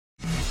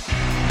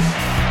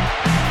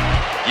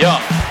Young,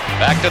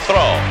 back to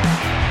throw.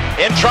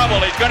 In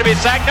trouble, he's going to be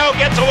sacked. No,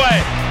 gets away.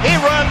 He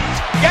runs,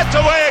 gets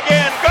away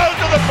again, goes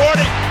to the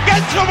 40,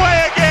 gets away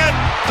again,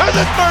 to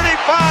the 35,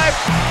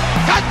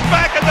 cuts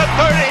back at the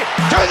 30,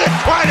 to the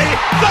 20,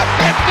 the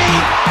 50,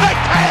 the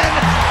 10.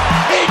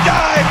 He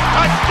dives,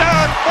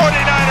 touchdown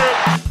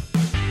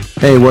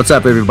 49ers. Hey, what's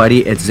up,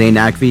 everybody? It's Zane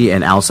Nakvi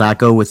and Al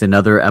Sacco with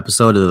another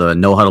episode of the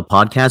No Huddle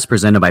podcast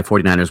presented by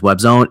 49ers Web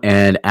Zone.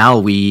 And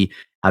Al, we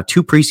have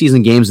 2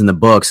 preseason games in the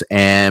books,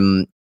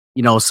 and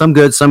you know, some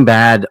good, some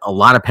bad, a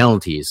lot of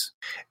penalties.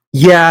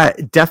 Yeah,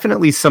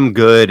 definitely some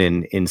good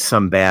and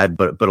some bad,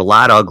 but a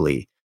lot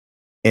ugly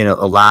and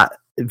a lot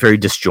very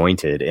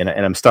disjointed. And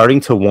I'm starting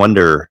to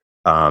wonder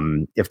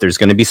if there's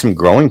going to be some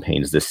growing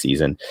pains this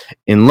season.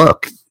 And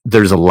look,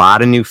 there's a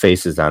lot of new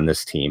faces on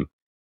this team.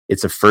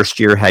 It's a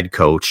first-year head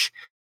coach.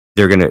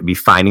 They're going to be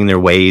finding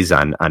their ways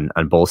on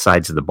both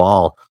sides of the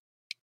ball.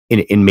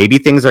 And maybe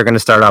things are going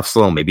to start off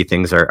slow. Maybe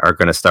things are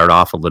going to start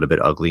off a little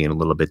bit ugly and a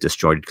little bit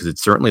disjointed, because it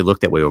certainly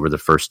looked that way over the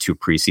first 2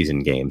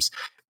 preseason games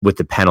with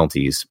the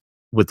penalties,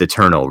 with the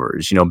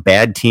turnovers. You know,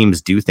 bad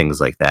teams do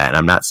things like that. And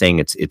I'm not saying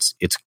it's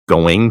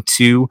going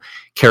to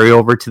carry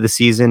over to the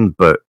season,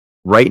 but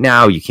right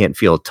now you can't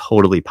feel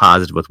totally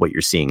positive with what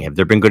you're seeing. Have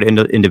there been good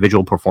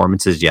individual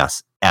performances?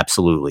 Yes,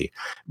 absolutely.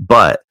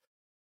 But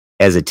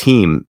as a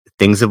team,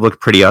 things have looked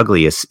pretty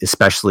ugly,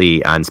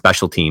 especially on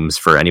special teams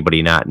for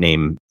anybody not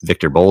named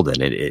Victor Bolden.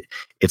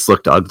 It's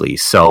looked ugly.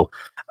 So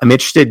I'm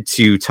interested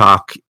to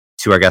talk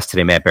to our guest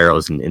today, Matt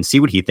Barrows, and see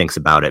what he thinks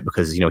about it,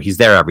 because, you know, he's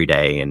there every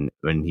day and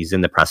he's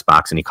in the press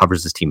box and he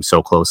covers his team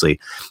so closely,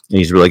 and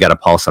he's really got a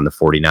pulse on the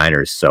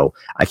 49ers. So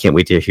I can't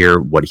wait to hear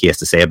what he has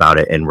to say about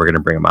it, and we're going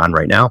to bring him on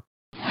right now.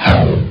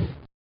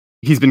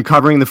 He's been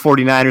covering the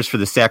 49ers for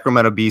the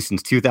Sacramento Bee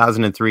since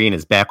 2003 and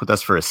is back with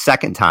us for a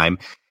second time.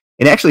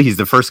 And actually, he's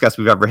the first guest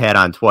we've ever had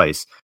on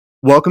twice.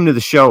 Welcome to the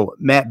show,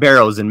 Matt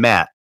Barrows. And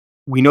Matt,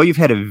 we know you've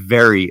had a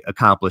very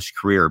accomplished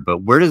career, but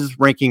where does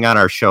being on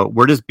our show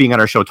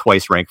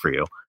twice rank for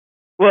you?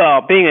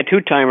 Well, being a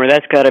 2-timer,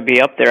 that's got to be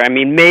up there. I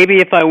mean, maybe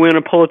if I win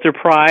a Pulitzer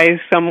Prize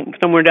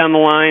somewhere down the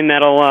line,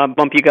 that'll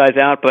bump you guys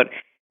out. But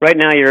right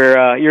now,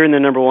 you're in the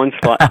number 1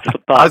 spot. I was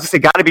going to say,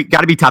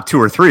 got to be top 2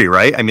 or 3,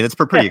 right? I mean, that's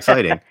pretty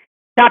exciting.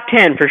 Top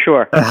 10 for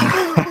sure.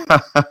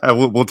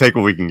 We'll take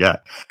what we can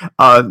get.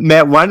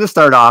 Matt, wanted to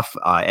start off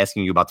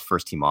asking you about the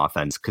first team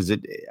offense, because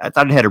I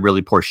thought it had a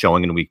really poor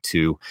showing in week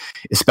 2,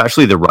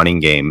 especially the running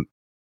game.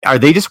 Are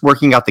they just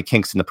working out the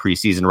kinks in the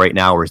preseason right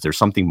now, or is there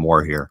something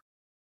more here?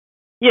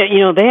 Yeah, you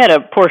know, they had a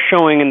poor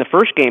showing in the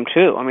first game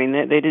too. I mean,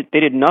 they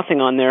did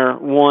nothing on their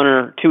 1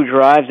 or 2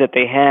 drives that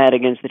they had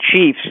against the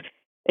Chiefs.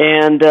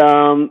 And,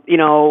 you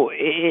know,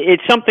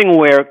 it's something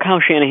where Kyle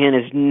Shanahan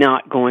is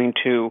not going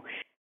to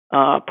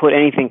put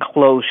anything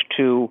close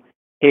to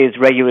his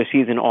regular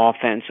season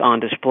offense on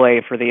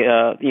display for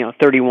the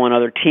 31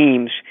 other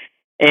teams.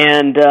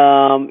 And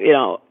you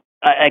know,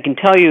 I can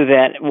tell you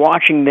that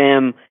watching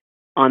them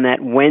on that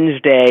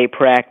Wednesday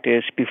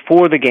practice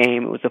before the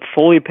game, it was a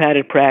fully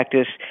padded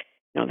practice.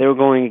 You know, they were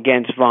going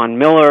against Von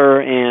Miller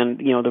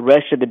and, you know, the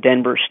rest of the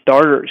Denver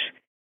starters,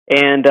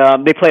 and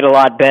they played a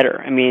lot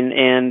better. I mean,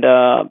 and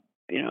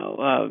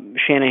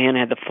Shanahan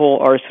had the full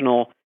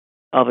arsenal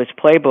of his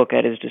playbook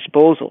at his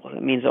disposal.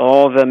 It means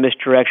all the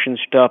misdirection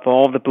stuff,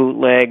 all the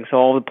bootlegs,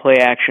 all the play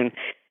action,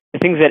 the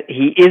things that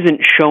he isn't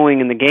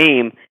showing in the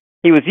game,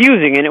 he was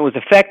using, and it was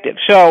effective.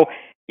 So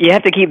you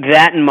have to keep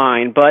that in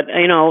mind. But,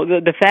 you know,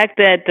 the fact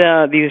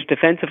that these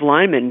defensive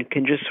linemen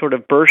can just sort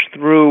of burst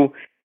through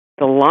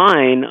the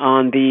line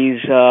on these,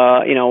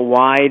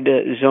 wide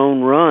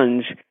zone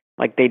runs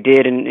like they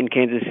did in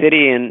Kansas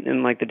City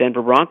and like the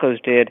Denver Broncos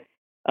did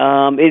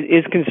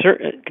is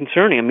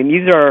concerning. I mean,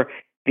 these are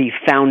the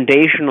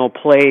foundational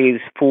plays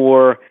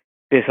for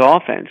this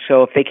offense.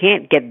 So if they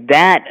can't get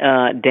that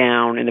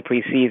down in the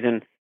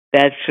preseason,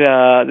 that's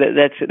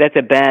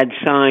a bad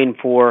sign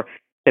for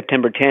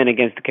September 10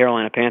 against the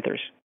Carolina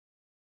Panthers.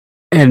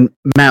 And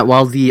Matt,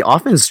 while the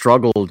offense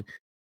struggled,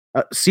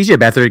 CJ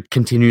Beathard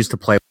continues to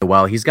play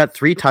well. He's got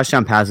 3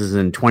 touchdown passes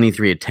in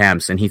 23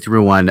 attempts, and he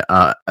threw one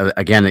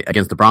again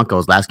against the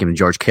Broncos last game to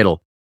George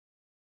Kittle.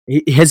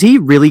 Has he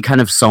really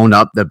kind of sewn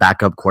up the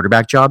backup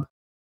quarterback job?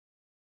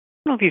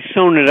 I don't know if he's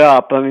sewn it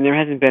up. I mean, there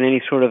hasn't been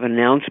any sort of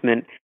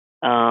announcement.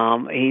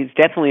 He's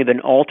definitely been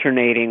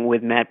alternating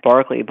with Matt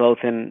Barkley, both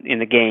in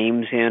the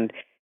games and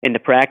in the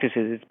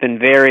practices. It's been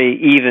very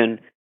even,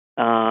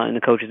 and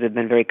the coaches have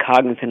been very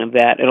cognizant of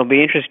that. It'll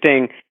be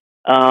interesting.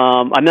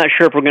 I'm not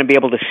sure if we're going to be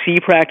able to see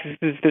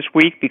practices this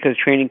week because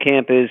training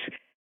camp is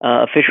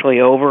officially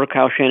over.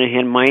 Kyle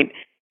Shanahan might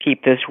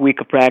keep this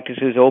week of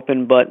practices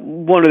open, but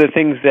one of the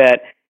things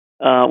that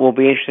will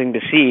be interesting to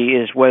see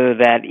is whether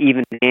that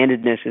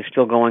even-handedness is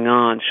still going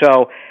on.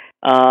 So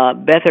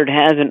Beathard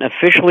hasn't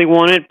officially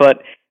won it,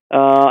 but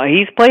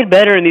he's played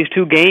better in these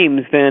 2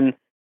 games than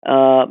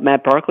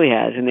Matt Barkley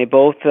has, and they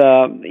both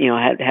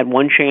had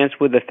one chance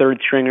with the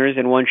third stringers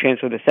and one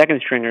chance with the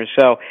second stringers.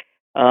 So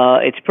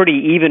it's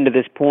pretty even to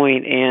this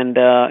point, and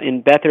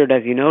Beathard,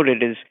 as you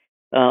noted, is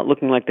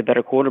looking like the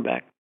better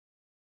quarterback.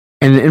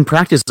 And in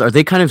practice, are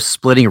they kind of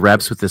splitting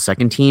reps with the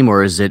second team,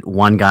 or is it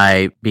one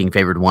guy being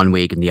favored one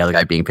week and the other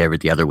guy being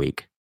favored the other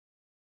week?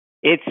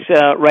 It's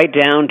right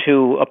down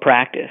to a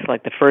practice.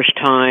 Like the first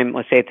time,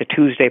 let's say it's a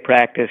Tuesday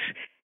practice,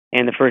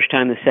 and the first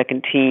time the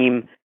second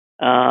team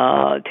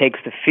takes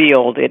the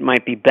field, it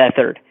might be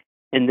Beathard.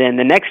 And then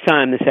the next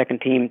time the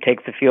second team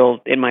takes the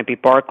field, it might be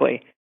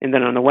Barkley. And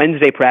then on the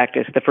Wednesday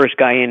practice, the first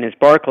guy in is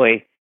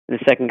Barkley, and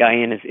the second guy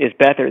in is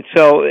Beathard.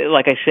 So,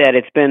 like I said,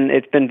 it's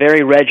been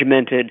very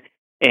regimented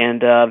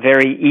and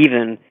very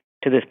even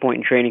to this point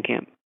in training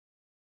camp.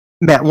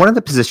 Matt, one of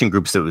the position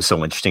groups that was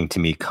so interesting to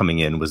me coming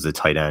in was the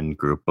tight end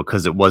group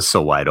because it was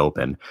so wide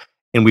open.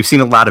 And we've seen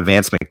a lot of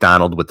Vance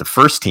McDonald with the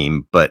first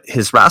team, but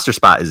his roster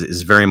spot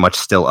is very much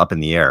still up in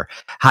the air.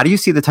 How do you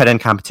see the tight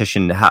end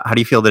competition? How do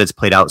you feel that it's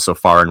played out so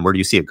far, and where do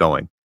you see it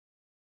going?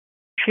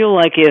 I feel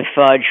like if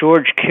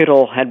George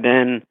Kittle had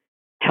been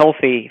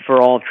healthy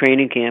for all of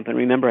training camp, and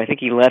remember, I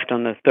think he left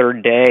on the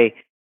third day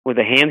with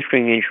a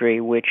hamstring injury,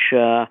 which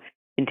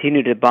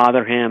continued to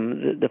bother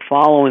him the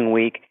following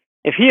week.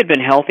 If he had been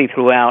healthy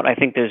throughout, I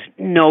think there's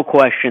no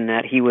question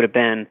that he would have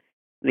been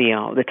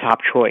the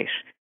top choice,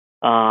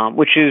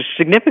 which is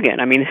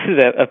significant. I mean, this is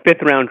a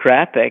fifth-round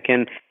draft pick,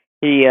 and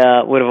he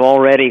would have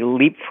already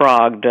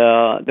leapfrogged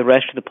the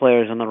rest of the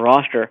players on the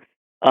roster.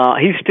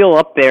 He's still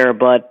up there,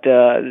 but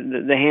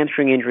the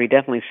hamstring injury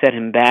definitely set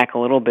him back a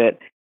little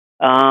bit.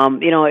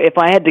 If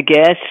I had to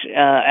guess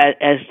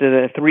as to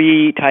the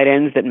three tight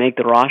ends that make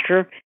the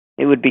roster,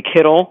 it would be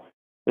Kittle,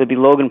 it would be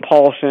Logan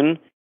Paulson,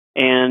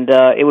 and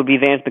it would be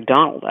Vance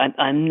McDonald.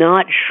 I'm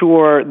not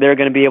sure they're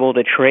going to be able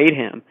to trade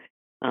him,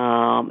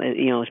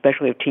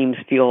 especially if teams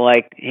feel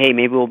like, hey,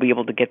 maybe we'll be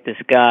able to get this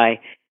guy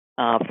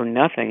for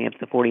nothing if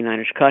the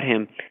 49ers cut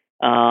him.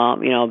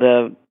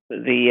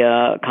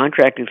 The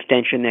contract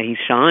extension that he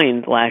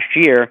signed last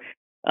year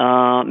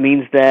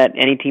means that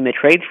any team that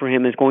trades for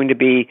him is going to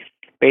be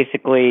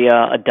basically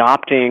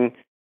inheriting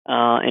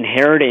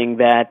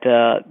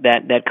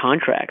that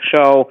contract.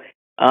 So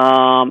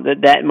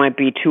that might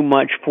be too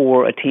much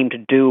for a team to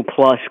do,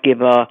 plus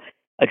give a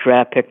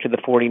draft pick to the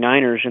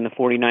 49ers, and the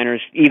 49ers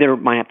either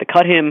might have to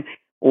cut him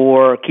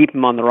or keep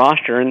him on the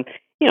roster. And,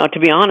 to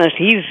be honest,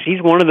 he's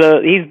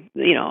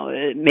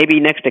maybe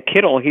next to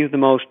Kittle, he's the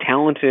most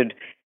talented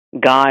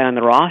guy on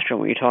the roster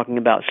when you're talking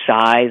about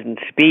size and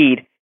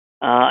speed.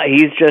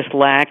 He's just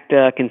lacked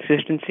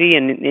consistency,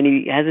 and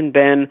he hasn't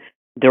been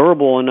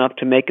durable enough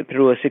to make it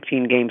through a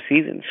 16-game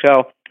season.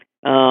 So,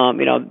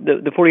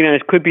 the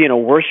 49ers could be in a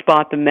worse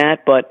spot than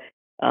that, but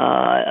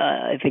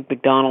I think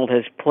McDonald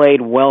has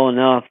played well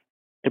enough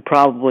to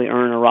probably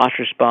earn a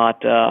roster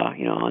spot,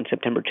 on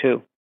September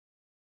 2.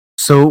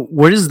 So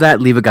where does that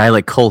leave a guy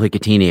like Cole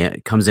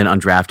Hikatini? Comes in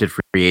undrafted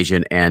free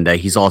agent, and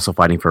he's also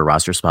fighting for a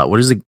roster spot. Where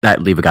does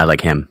that leave a guy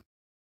like him?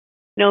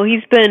 No, he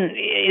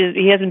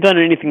hasn't done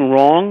anything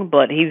wrong,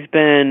 but he's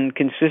been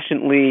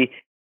consistently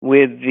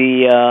with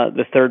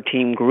the third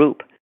team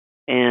group.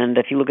 And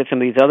if you look at some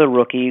of these other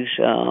rookies,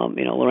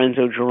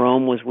 Lorenzo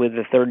Jerome was with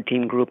the third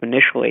team group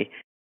initially.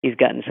 He's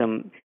gotten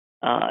some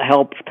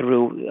help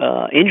through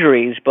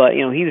injuries, but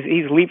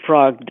he's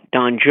leapfrogged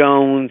Don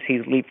Jones.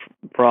 He's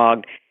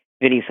leapfrogged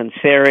Vinny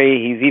Sunseri.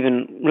 He's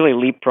even really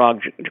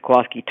leapfrogged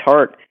Jaquiski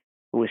Tartt,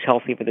 who was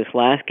healthy for this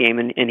last game,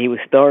 and he was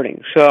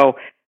starting. So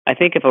I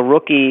think if a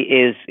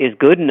rookie is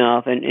good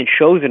enough and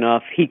shows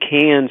enough, he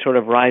can sort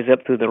of rise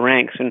up through the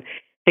ranks. And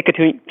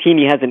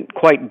Hikatini hasn't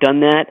quite done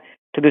that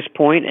to this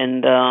point,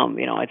 and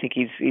I think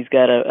he's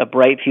got a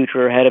bright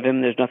future ahead of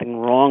him. There's nothing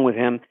wrong with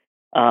him,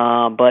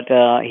 but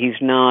he's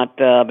not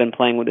been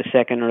playing with the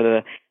second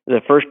or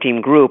the first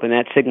team group, and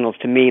that signals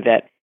to me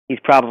that he's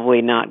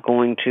probably not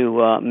going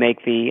to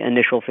make the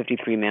initial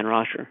 53-man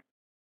roster.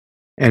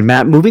 And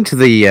Matt, moving to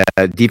the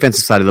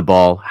defensive side of the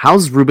ball,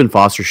 how's Reuben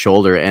Foster's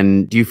shoulder?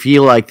 And do you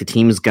feel like the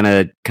team's going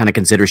to kind of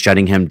consider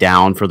shutting him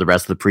down for the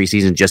rest of the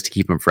preseason just to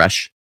keep him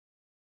fresh?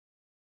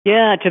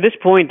 Yeah, to this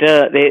point,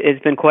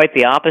 it's been quite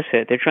the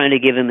opposite. They're trying to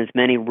give him as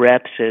many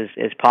reps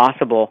as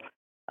possible,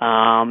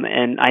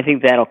 and I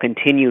think that'll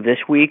continue this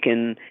week.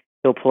 And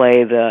he'll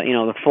play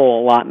the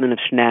full allotment of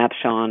snaps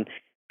on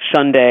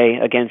Sunday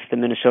against the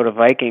Minnesota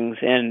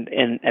Vikings.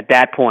 And at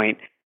that point,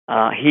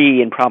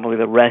 he and probably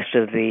the rest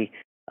of the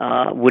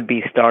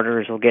would-be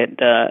starters will get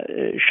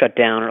shut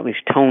down, or at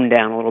least toned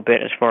down a little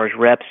bit as far as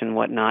reps and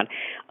whatnot.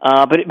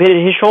 But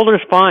his shoulder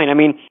is fine. I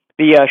mean,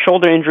 the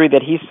shoulder injury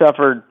that he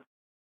suffered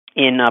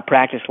in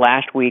practice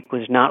last week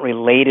was not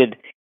related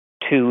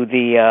to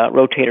the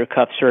rotator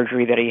cuff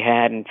surgery that he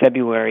had in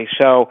February.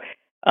 So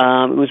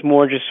it was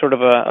more just sort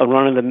of a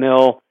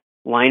run-of-the-mill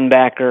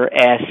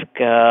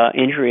linebacker-esque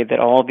injury that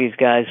all of these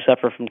guys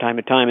suffer from time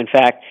to time. In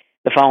fact,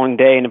 the following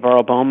day,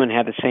 Navarro Bowman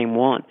had the same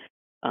one.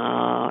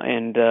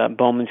 And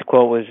Bowman's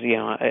quote was,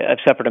 I've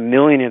suffered a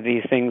million of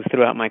these things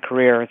throughout my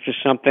career. It's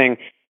just something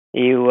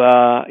you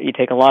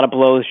take a lot of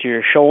blows to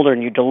your shoulder,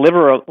 and you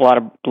deliver a lot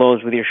of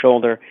blows with your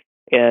shoulder.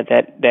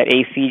 That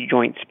AC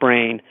joint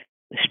sprain,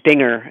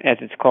 stinger as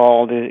it's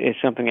called, is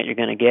something that you're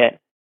going to get.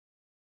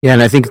 Yeah,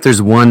 and I think if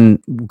there's one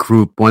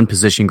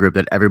position group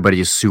that everybody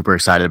is super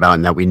excited about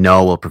and that we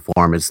know will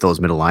perform, it's those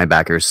middle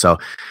linebackers. So,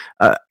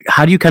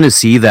 how do you kind of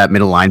see that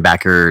middle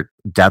linebacker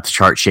depth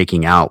chart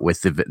shaking out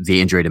with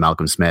the injury to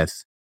Malcolm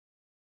Smith?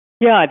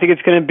 Yeah, I think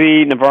it's going to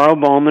be Navarro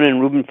Bowman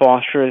and Reuben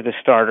Foster as the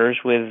starters,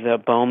 with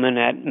Bowman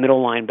at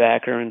middle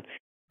linebacker and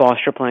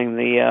Foster playing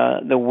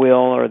the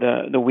will or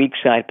the weak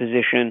side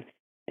position.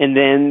 And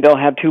then they'll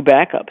have two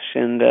backups,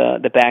 and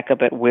the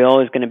backup at will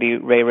is going to be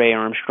Ray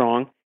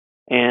Armstrong,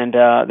 and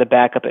the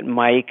backup at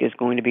Mike is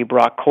going to be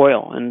Brock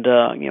Coyle. And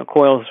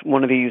Coyle's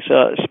one of these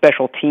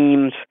special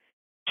teams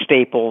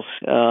staples.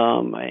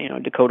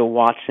 Dakota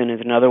Watson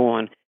is another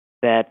one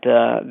that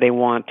they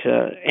want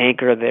to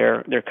anchor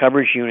their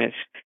coverage units.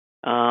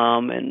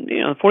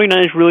 The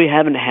 49ers really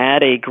haven't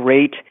had a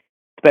great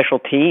special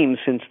team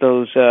since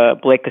those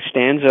Blake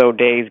Costanzo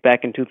days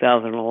back in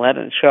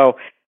 2011. So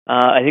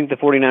I think the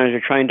 49ers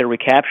are trying to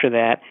recapture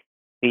that.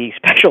 The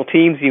special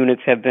teams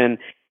units have been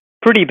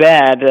pretty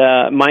bad,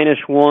 minus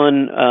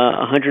one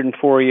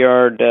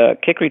 104-yard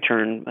kick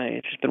return.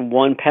 It's just been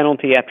one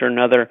penalty after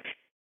another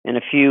and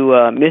a few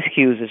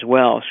miscues as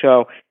well.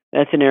 So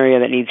that's an area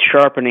that needs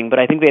sharpening. But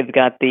I think they've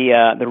got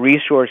the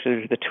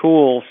resources, the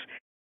tools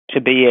to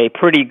be a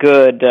pretty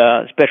good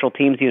special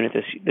teams unit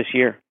this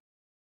year.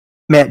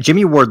 Matt,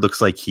 Jimmy Ward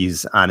looks like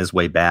he's on his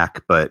way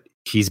back, but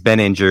he's been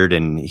injured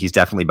and he's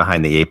definitely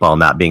behind the eight ball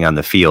not being on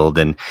the field.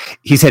 And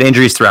he's had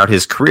injuries throughout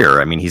his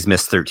career. I mean, he's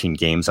missed 13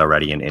 games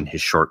already in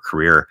his short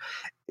career.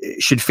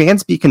 Should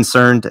fans be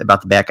concerned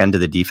about the back end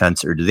of the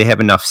defense, or do they have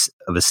enough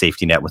of a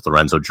safety net with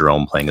Lorenzo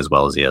Jerome playing as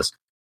well as he is?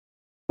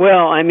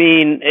 Well, I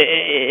mean,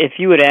 if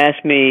you had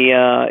asked me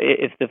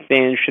if the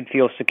fans should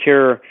feel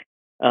secure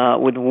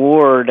with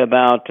Ward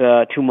about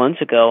 2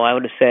 months ago, I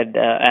would have said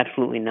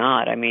absolutely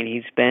not. I mean,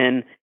 he's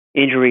been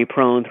injury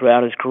prone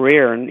throughout his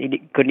career, and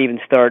he couldn't even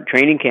start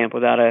training camp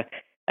without a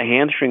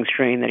hamstring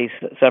strain that he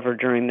suffered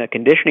during the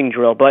conditioning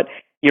drill. But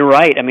you're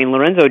right. I mean,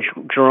 Lorenzo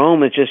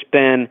Jerome has just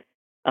been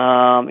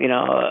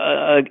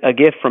a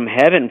gift from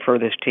heaven for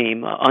this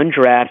team.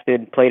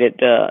 Undrafted, played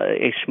at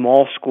a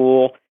small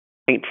school,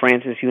 St.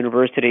 Francis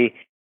University.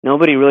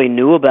 Nobody really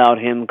knew about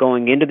him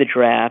going into the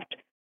draft.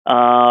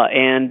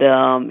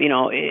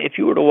 If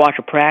you were to watch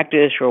a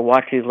practice or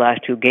watch these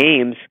last two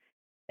games,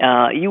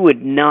 you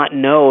would not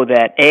know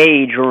that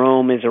A,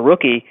 Jerome is a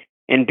rookie,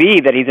 and B,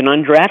 that he's an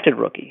undrafted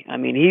rookie. I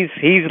mean,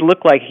 he's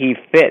looked like he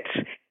fits,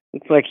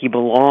 looks like he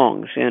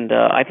belongs, and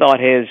I thought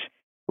his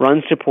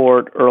run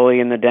support early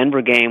in the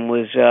Denver game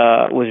was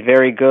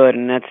very good,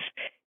 and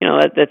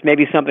that's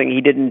maybe something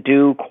he didn't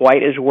do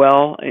quite as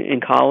well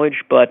in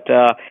college, but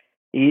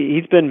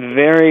he's been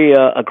very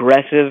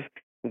aggressive,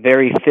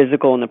 very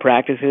physical in the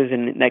practices,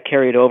 and that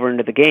carried over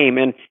into the game,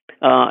 and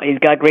he's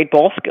got great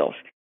ball skills.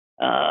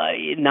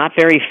 Not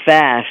very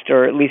fast,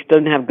 or at least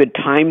doesn't have good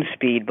time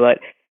speed, but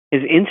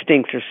his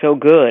instincts are so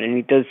good, and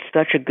he does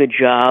such a good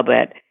job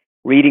at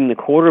reading the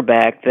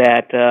quarterback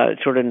that it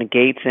sort of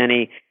negates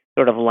any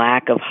sort of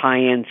lack of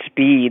high-end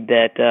speed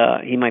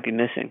that he might be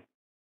missing.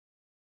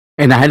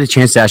 And I had a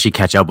chance to actually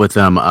catch up with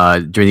him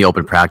during the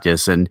open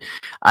practice, and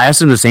I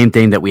asked him the same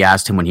thing that we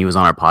asked him when he was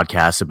on our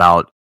podcast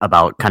about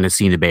kind of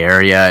seeing the Bay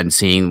Area and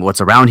seeing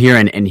what's around here.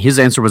 And his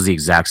answer was the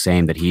exact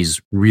same, that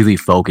he's really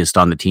focused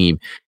on the team.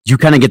 Do you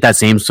kind of get that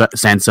same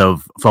sense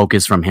of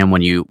focus from him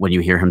when you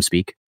hear him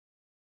speak?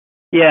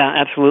 Yeah,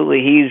 absolutely.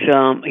 He's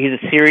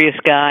a serious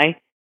guy.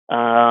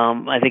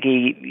 I think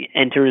he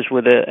enters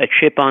with a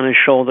chip on his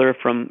shoulder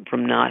from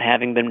not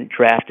having been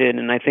drafted.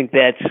 And I think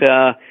that's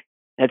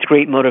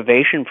great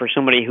motivation for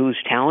somebody who's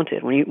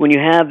talented. When you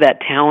have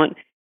that talent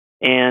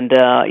and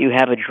you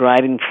have a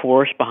driving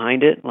force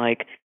behind it,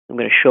 like, I'm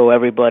going to show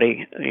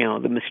everybody,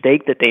 the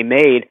mistake that they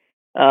made.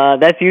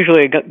 That's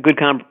usually a good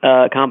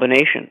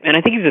combination, and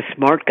I think he's a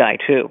smart guy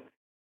too.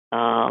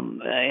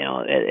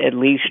 At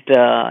least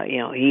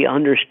he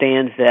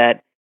understands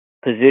that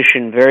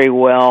position very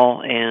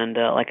well, and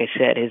like I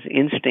said, his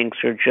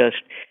instincts are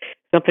just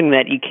something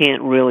that you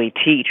can't really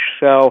teach.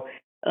 So,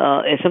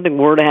 if something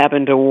were to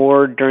happen to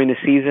Ward during the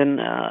season,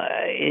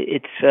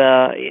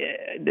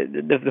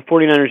 the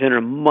 49ers are in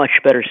a much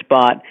better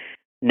spot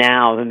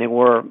now than they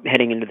were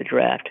heading into the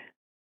draft.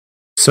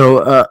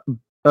 So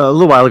a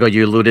little while ago,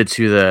 you alluded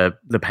to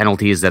the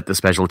penalties that the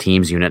special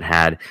teams unit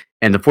had,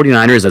 and the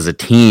 49ers as a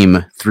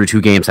team through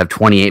 2 games have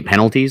 28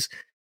 penalties.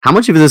 How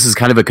much of this is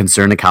kind of a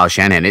concern to Kyle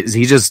Shanahan? Is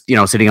he just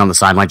sitting on the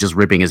sideline just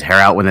ripping his hair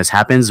out when this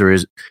happens, or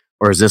is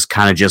this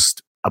kind of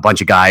just a bunch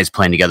of guys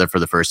playing together for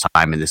the first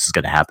time and this is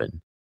going to happen?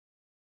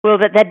 Well,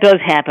 that does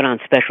happen on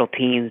special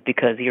teams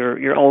because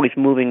you're always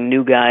moving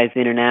new guys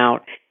in and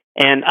out.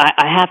 And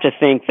I have to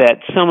think that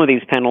some of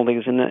these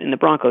penalties, and the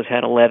Broncos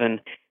had 11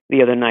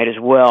 the other night as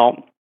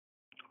well,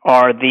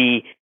 are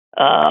the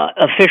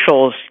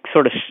officials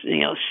sort of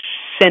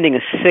sending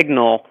a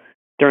signal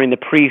during the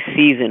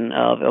preseason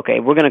of, okay,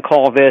 we're going to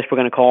call this, we're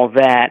going to call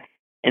that,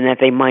 and that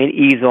they might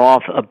ease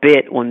off a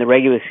bit when the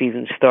regular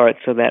season starts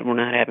so that we're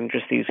not having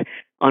just these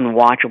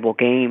unwatchable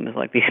games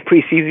like these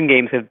preseason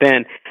games have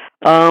been.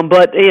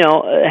 But,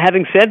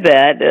 having said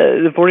that,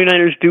 the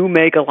 49ers do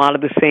make a lot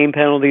of the same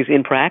penalties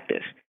in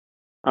practice.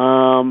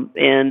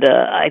 And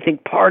I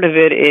think part of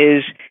it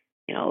is,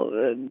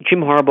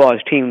 Jim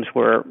Harbaugh's teams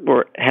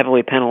were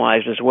heavily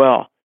penalized as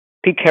well.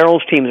 Pete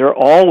Carroll's teams are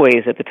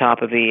always at the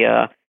top of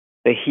the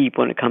heap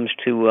when it comes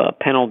to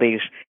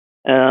penalties.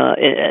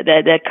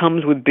 That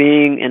comes with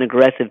being an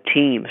aggressive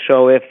team.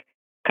 So if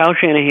Kyle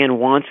Shanahan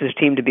wants his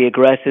team to be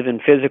aggressive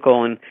and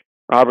physical, and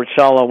Robert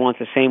Saleh wants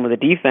the same with the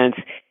defense,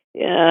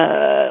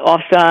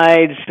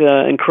 offsides,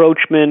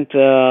 encroachment,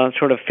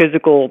 sort of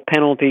physical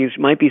penalties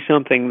might be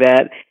something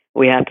that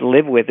we have to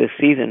live with this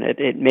season.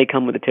 It may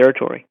come with the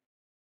territory.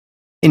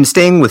 In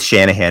staying with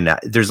Shanahan,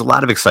 there's a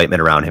lot of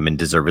excitement around him, and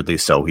deservedly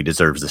so. He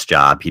deserves this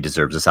job. He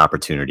deserves this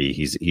opportunity.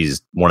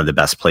 He's one of the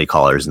best play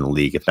callers in the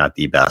league, if not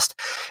the best.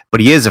 But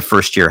he is a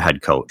first-year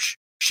head coach.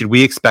 Should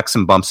we expect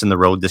some bumps in the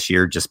road this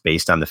year just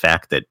based on the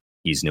fact that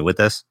he's new at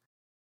this?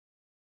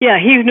 Yeah,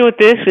 he's new at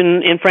this,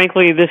 and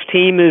frankly, this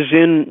team is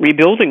in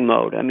rebuilding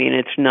mode. I mean,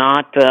 it's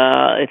not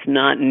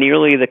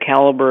nearly the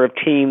caliber of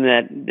team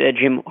that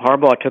Jim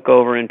Harbaugh took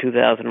over in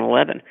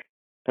 2011.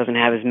 Doesn't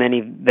have as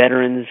many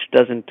veterans.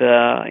 Doesn't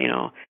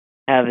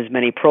have as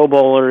many Pro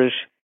Bowlers.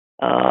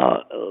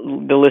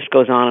 The list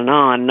goes on.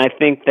 And I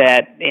think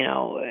that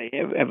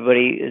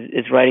everybody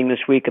is writing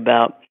this week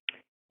about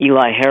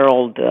Eli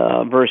Harold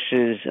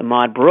versus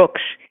Ahmad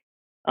Brooks.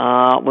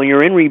 When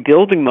you're in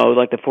rebuilding mode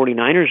like the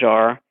 49ers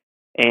are,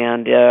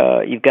 and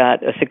you've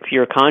got a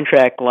 6-year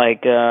contract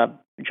like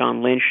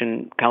John Lynch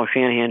and Kyle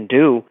Shanahan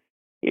do,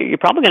 you're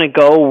probably going to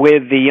go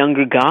with the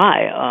younger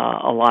guy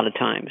a lot of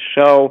times.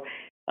 So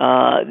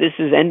this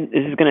is going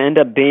to end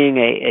up being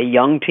a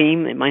young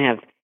team. It might have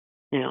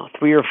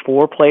 3 or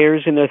 4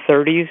 players in their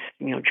 30s.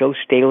 Joe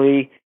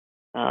Staley,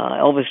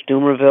 Elvis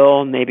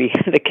Dumervil, maybe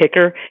the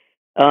kicker.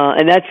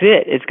 And that's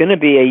it. It's going to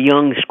be a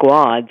young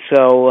squad.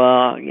 So,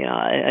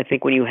 I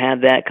think when you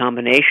have that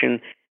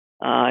combination,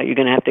 you're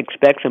going to have to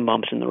expect some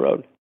bumps in the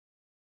road.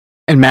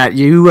 And Matt,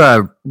 you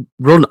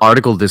wrote an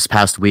article this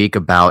past week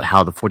about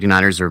how the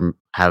 49ers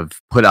have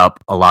put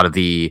up a lot of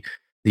the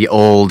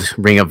old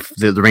ring of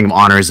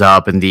honors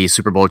up, and the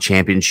Super Bowl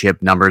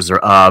championship numbers are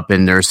up,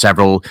 and there are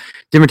several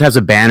different types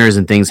of banners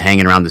and things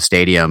hanging around the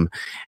stadium.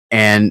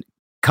 And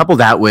couple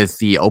that with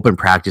the open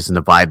practice and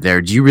the vibe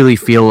there, do you really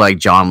feel like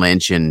John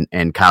Lynch and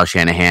Kyle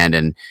Shanahan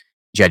and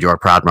Jed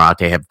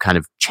York-Proudmarate have kind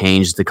of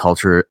changed the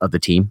culture of the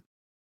team?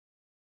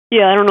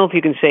 Yeah, I don't know if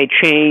you can say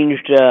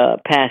changed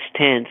past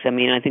tense. I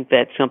mean, I think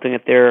that's something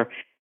that they're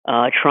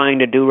trying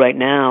to do right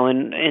now,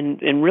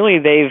 and really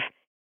they've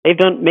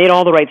made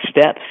all the right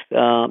steps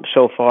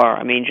so far.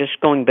 I mean, just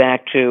going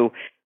back to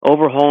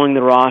overhauling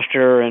the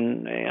roster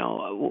and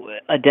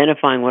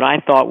identifying what I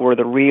thought were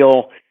the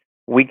real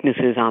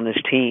weaknesses on this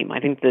team. I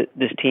think that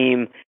this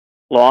team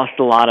lost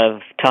a lot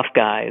of tough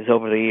guys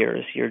over the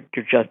years. Your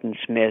Justin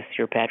Smith,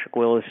 your Patrick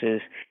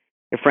Willis's,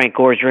 your Frank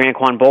Gore's, your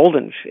Anquan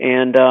Bolden's,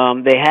 and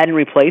they hadn't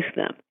replaced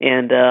them.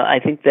 And I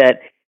think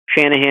that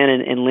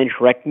Shanahan and Lynch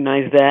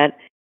recognized that.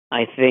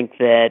 I think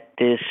that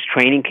this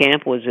training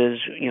camp was as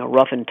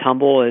rough and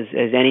tumble as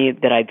any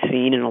that I'd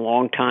seen in a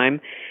long time.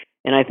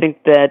 And I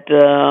think that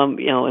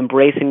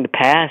embracing the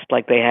past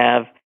like they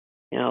have,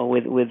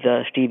 with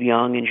Steve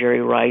Young and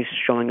Jerry Rice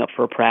showing up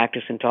for a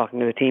practice and talking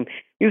to the team,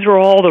 these are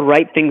all the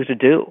right things to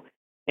do.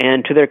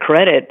 And to their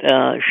credit,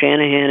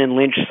 Shanahan and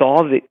Lynch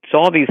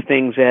saw these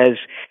things as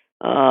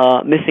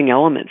missing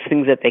elements,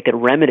 things that they could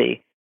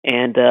remedy,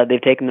 and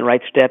they've taken the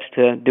right steps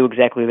to do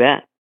exactly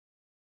that.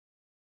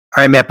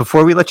 All right, Matt,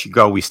 before we let you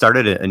go, we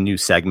started a new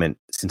segment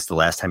since the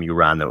last time you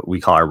were on that we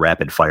call our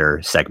rapid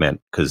fire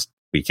segment, because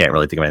we can't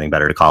really think of anything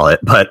better to call it.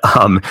 But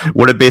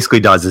what it basically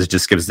does is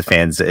just gives the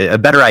fans a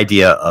better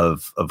idea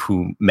of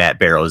who Matt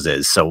Barrows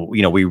is. So,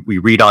 we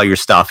read all your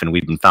stuff and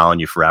we've been following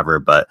you forever,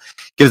 but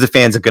gives the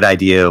fans a good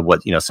idea of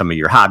what, some of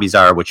your hobbies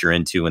are, what you're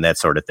into, and that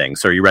sort of thing.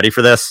 So are you ready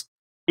for this?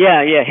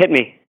 Yeah, hit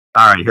me.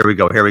 All right,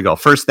 here we go.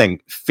 First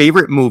thing,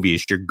 favorite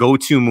movies, your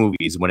go-to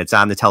movies. When it's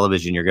on the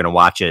television, you're going to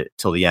watch it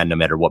till the end, no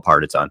matter what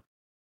part it's on.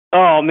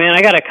 Oh, man,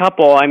 I got a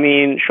couple. I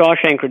mean,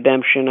 Shawshank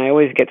Redemption. I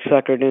always get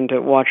suckered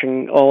into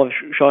watching all of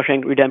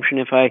Shawshank Redemption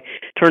if I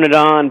turn it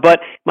on.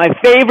 But my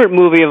favorite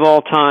movie of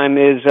all time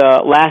is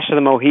Last of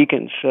the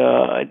Mohicans.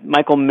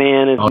 Michael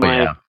Mann is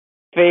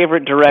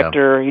favorite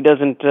director. Yeah. He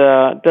doesn't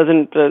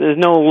there's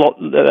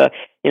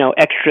no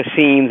extra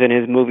scenes in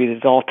his movies.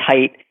 It's all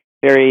tight,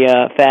 very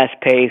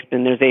fast-paced,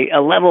 and there's a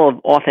level of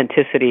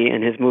authenticity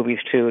in his movies,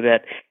 too,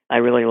 that I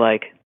really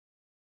like.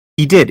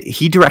 He did.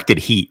 He directed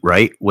Heat,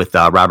 right, with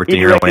Robert De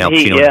Niro and Al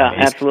Pacino. Yeah,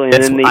 absolutely.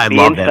 And then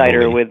the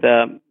Insider with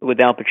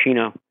Al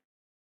Pacino.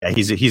 Yeah,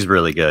 he's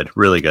really good,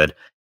 really good.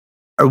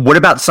 What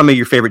about some of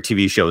your favorite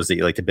TV shows that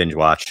you like to binge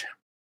watch?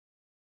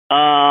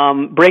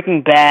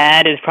 Breaking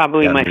Bad is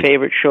probably my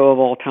favorite show of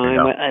all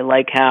time. I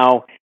like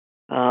how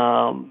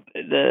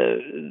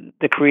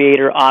the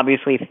creator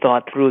obviously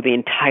thought through the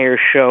entire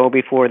show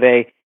before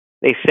they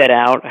they set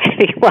out. I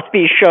think a lot of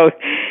these shows,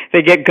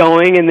 they get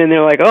going, and then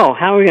they're like, oh,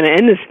 how are we going to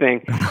end this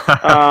thing?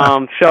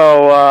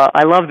 So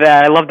I love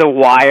that. I love The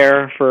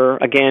Wire for,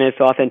 again, its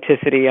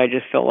authenticity. I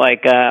just felt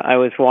like I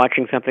was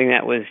watching something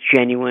that was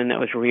genuine, that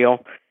was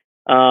real.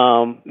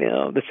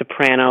 The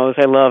Sopranos.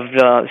 I loved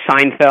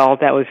Seinfeld.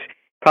 That was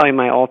probably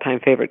my all-time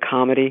favorite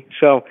comedy.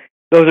 So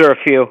those are a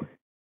few.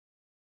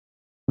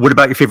 What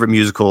about your favorite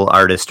musical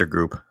artist or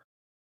group?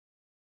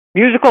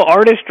 Musical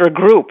artist or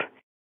group?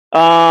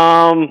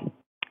 I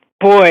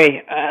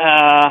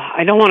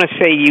don't want to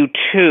say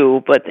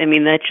U2, but I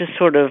mean that's just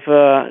sort of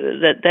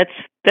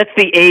that's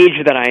the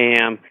age that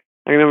I am.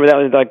 I remember that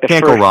was like the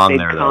Can't first go wrong big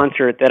there,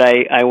 concert that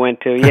I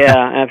went to. Yeah,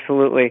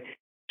 absolutely.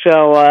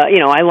 So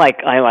I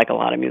like a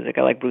lot of music.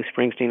 I like Bruce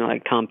Springsteen. I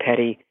like Tom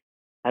Petty.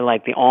 I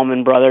like the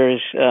Allman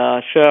Brothers.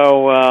 It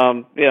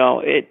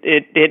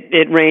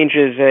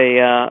ranges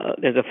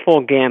there's a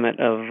full gamut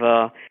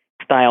of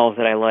styles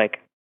that I like.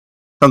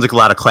 Sounds like a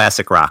lot of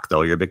classic rock,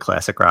 though. You're a big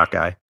classic rock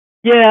guy.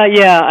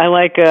 Yeah. I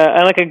like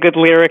a good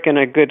lyric and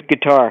a good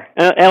guitar.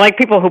 I like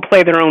people who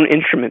play their own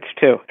instruments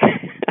too.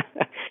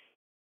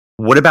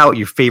 What about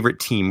your favorite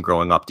team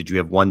growing up? Did you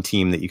have one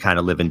team that you kind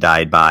of live and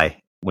died by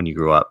when you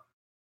grew up?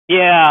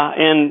 Yeah,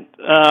 and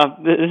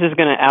this is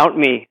going to out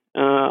me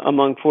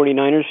among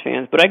 49ers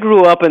fans, but I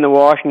grew up in the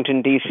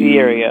Washington, D.C.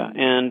 area,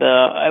 and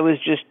I was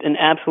just an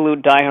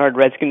absolute diehard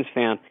Redskins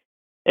fan.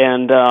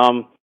 And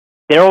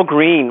Darryl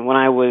Green, when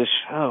I was,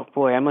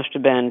 I must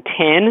have been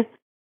 10,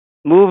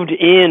 moved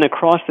in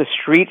across the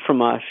street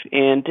from us,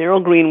 and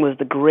Darryl Green was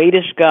the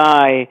greatest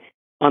guy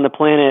on the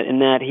planet in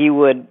that he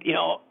would,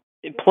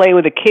 play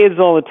with the kids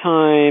all the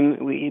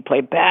time. He'd play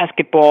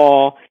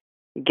basketball,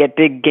 get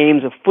big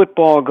games of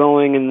football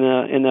going in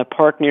the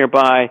park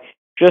nearby.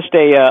 Just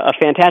a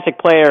fantastic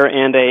player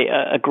and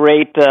a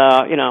great,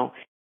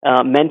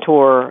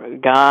 mentor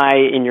guy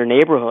in your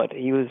neighborhood.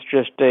 He was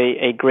just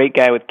a great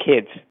guy with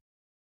kids.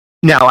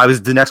 Now,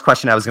 the next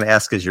question I was going to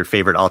ask is your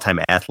favorite all-time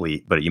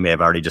athlete, but you may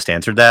have already just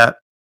answered that.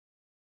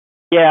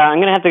 Yeah, I'm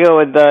going to have to go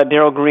with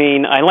Darryl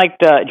Green. I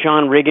liked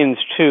John Riggins,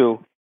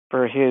 too,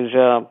 for his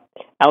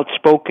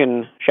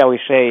outspoken, shall we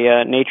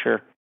say,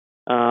 nature.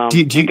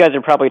 You guys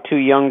are probably too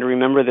young to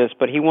remember this,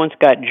 but he once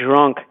got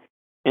drunk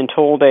and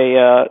told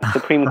a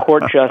Supreme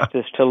Court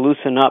justice to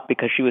loosen up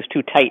because she was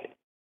too tight.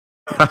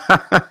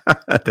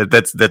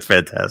 That's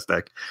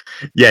fantastic.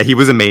 Yeah, he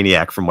was a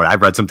maniac from what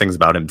I've read some things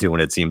about him too,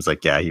 and it seems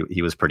like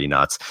he was pretty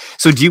nuts.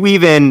 So do you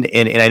even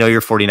and I know you're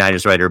a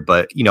 49ers writer,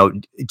 but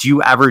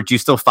do you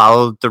still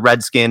follow the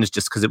Redskins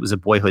just because it was a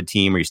boyhood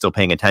team? Are you still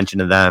paying attention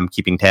to them,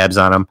 keeping tabs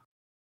on them?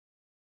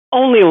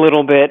 Only a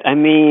little bit. I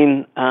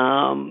mean,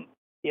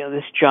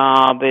 this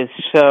job is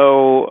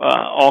so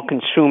all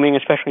consuming,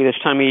 especially this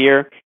time of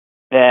year,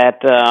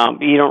 that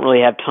you don't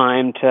really have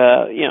time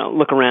to,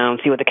 look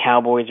around, see what the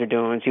Cowboys are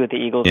doing, see what the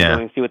Eagles are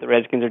doing, see what the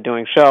Redskins are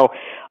doing. So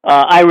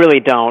I really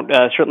don't.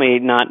 Certainly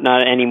not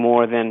any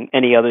more than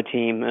any other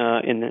team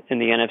in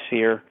the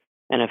NFC or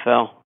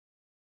NFL. All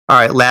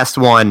right, last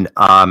one.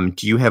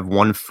 Do you have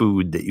one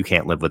food that you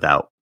can't live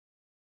without?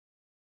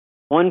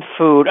 One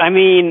food. I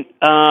mean,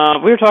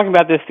 we were talking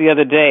about this the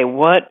other day.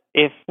 What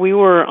if we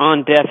were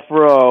on death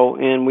row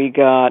and we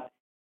got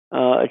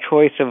a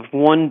choice of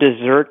one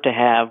dessert to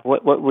have?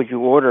 What would you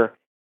order?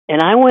 And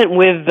I went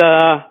with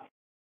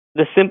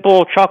the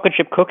simple chocolate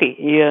chip cookie.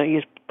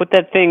 You put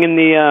that thing in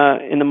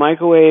the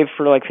microwave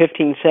for like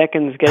 15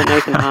 seconds, get it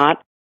nice and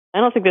hot. I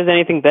don't think there's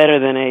anything better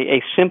than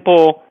a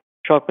simple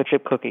chocolate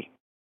chip cookie.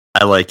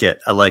 I like it.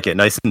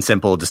 Nice and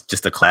simple.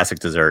 Just a classic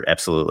dessert.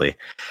 Absolutely.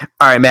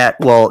 All right, Matt.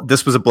 Well,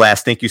 this was a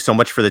blast. Thank you so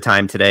much for the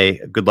time today.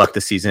 Good luck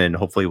this season, and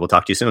hopefully we'll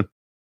talk to you soon.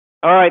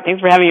 All right. Thanks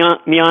for having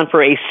me on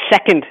for a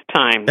second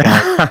time.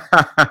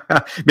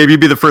 Maybe you'll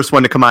be the first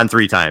one to come on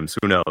 3 times.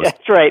 Who knows?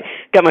 That's right.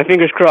 Got my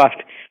fingers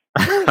crossed.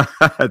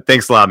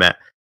 Thanks a lot, Matt.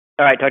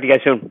 All right. Talk to you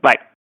guys soon. Bye.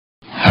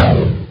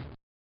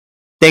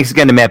 Thanks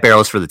again to Matt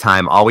Barrows for the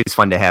time. Always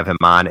fun to have him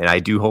on, and I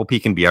do hope he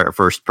can be our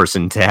first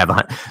person to have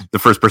on, the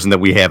first person that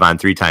we have on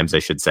 3 times, I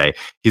should say.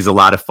 He's a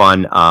lot of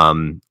fun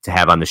to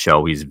have on the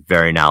show. He's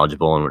very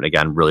knowledgeable, and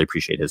again, really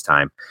appreciate his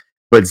time.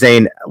 But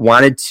Zane,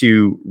 wanted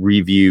to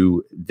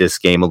review this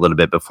game a little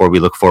bit before we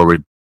look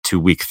forward to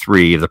week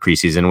 3 of the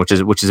preseason,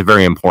 which is a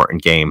very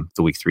important game,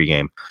 the week 3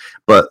 game.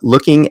 But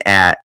looking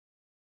at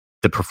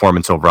the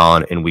performance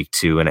overall in week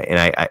 2, and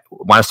I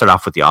want to start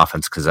off with the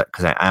offense because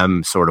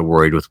I'm sort of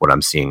worried with what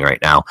I'm seeing right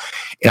now.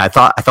 And I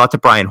thought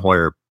that Brian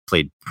Hoyer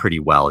played pretty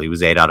well. He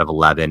was 8 out of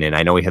 11, and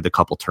I know he had a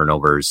couple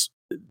turnovers.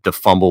 The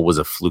fumble was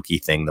a fluky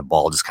thing. The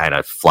ball just kind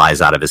of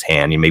flies out of his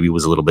hand. He maybe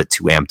was a little bit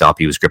too amped up.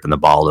 He was gripping the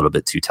ball a little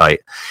bit too tight.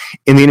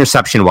 In the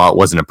interception, while it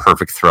wasn't a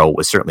perfect throw, it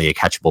was certainly a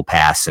catchable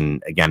pass.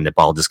 And again, the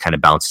ball just kind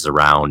of bounces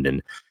around,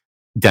 and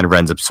Denver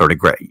ends up sort of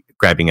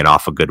grabbing it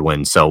off a good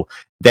win. So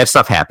that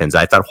stuff happens.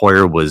 I thought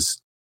Hoyer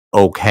was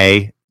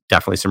okay.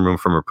 Definitely some room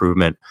for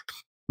improvement.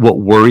 What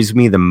worries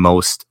me the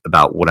most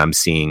about what I'm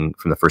seeing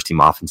from the first team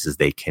offense is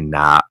they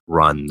cannot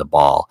run the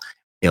ball.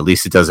 At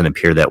least it doesn't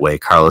appear that way.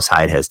 Carlos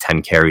Hyde has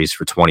 10 carries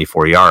for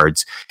 24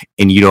 yards,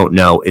 and you don't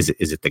know, is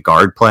it the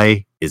guard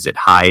play? Is it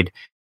Hyde?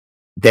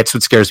 that's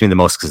what scares me the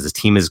most, because the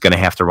team is going to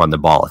have to run the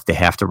ball. If they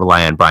have to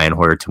rely on Brian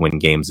Hoyer to win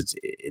games,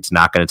 it's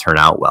not going to turn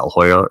out well.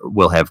 Hoyer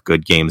will have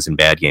good games and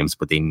bad games,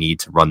 but they need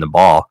to run the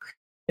ball.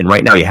 And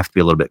right now you have to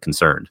be a little bit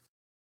concerned.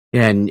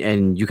 Yeah,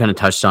 and you kind of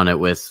touched on it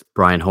with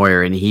Brian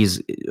Hoyer, and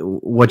he's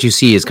what you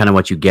see is kind of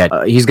what you get.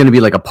 He's going to be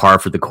like a par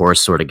for the course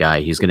sort of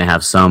guy. He's going to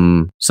have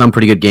some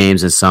pretty good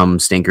games and some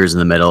stinkers in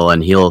the middle,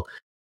 and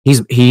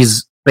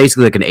he's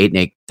basically like an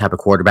 8-8 type of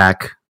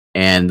quarterback,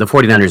 and the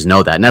 49ers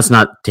know that. And that's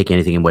not taking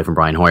anything away from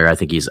Brian Hoyer. I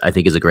think he's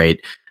a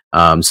great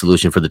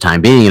solution for the time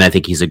being, and I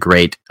think he's a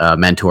great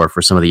mentor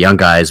for some of the young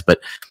guys.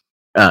 But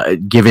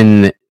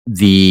given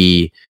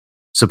the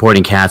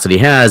supporting cast that he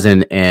has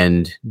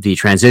and the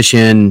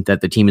transition that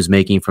the team is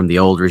making from the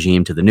old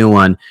regime to the new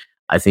one,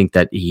 I think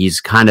that he's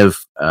kind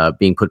of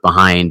being put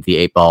behind the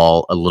 8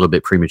 ball a little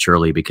bit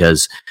prematurely,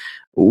 because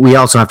we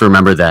also have to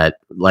remember that,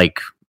 like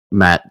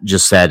Matt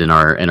just said in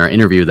our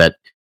interview, that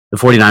the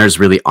 49ers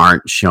really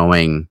aren't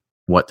showing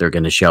what they're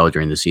going to show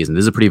during the season.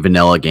 This is a pretty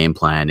vanilla game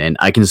plan, and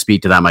I can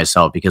speak to that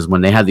myself, because when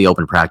they had the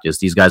open practice,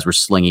 these guys were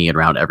slinging it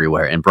around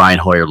everywhere, and Brian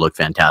Hoyer looked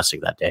fantastic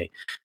that day.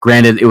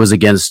 Granted, it was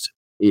against,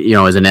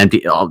 as an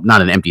empty,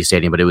 not an empty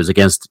stadium, but it was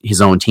against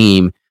his own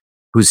team,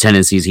 whose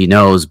tendencies he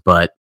knows.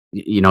 But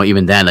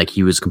even then, like,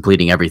 he was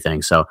completing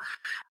everything. So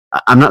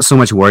I'm not so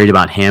much worried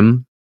about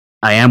him.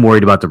 I am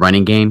worried about the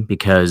running game,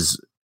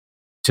 because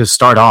to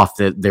start off,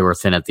 they were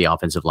thin at the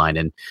offensive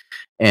line,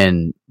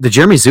 and the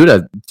Jeremy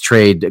Zuta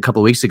trade a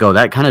couple of weeks ago,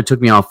 that kind of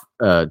took me a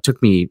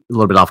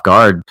little bit off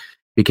guard,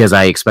 because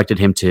I expected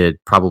him to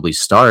probably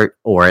start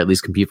or at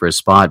least compete for a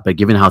spot. But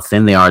given how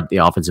thin they are at the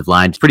offensive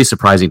line, it's pretty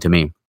surprising to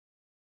me.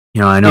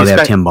 I know they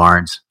have Tim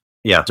Barnes.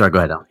 Yeah. Sorry, go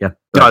ahead. Yeah.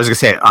 No, I was going to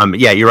say,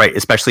 yeah, you're right.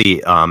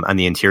 Especially on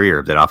the interior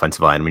of that offensive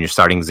line, when you're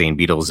starting Zane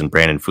Beadles and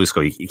Brandon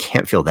Fusco, you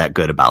can't feel that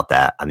good about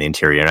that on the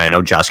interior. And I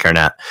know Josh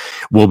Garnett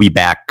will be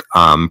back,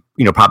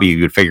 probably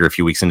you would figure a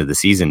few weeks into the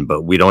season,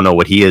 but we don't know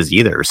what he is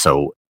either.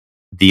 So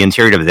the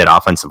interior of that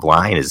offensive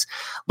line is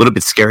a little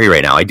bit scary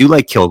right now. I do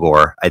like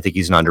Kilgore. I think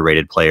he's an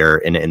underrated player,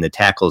 and the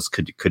tackles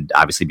could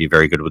obviously be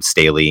very good with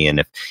Staley,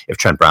 and if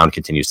Trent Brown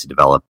continues to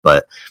develop.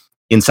 But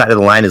inside of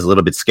the line is a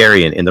little bit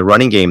scary. And in the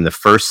running game, the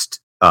first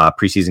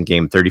preseason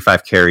game,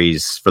 35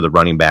 carries for the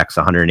running backs,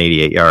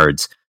 188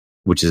 yards,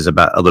 which is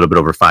about a little bit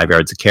over 5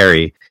 yards a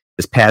carry.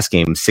 This past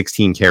game,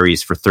 16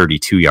 carries for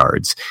 32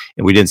 yards.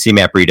 And we didn't see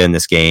Matt Breida in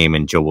this game,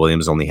 and Joe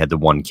Williams only had the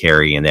 1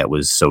 carry, and that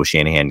was so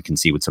Shanahan can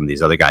see what some of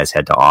these other guys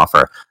had to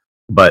offer.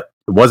 But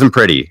it wasn't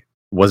pretty. It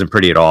wasn't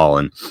pretty at all,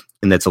 and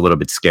that's a little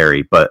bit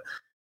scary. But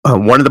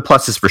one of the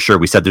pluses for sure,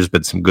 we said there's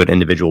been some good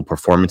individual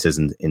performances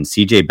in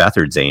CJ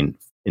Beathard, Zane.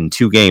 In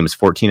 2 games,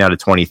 14 out of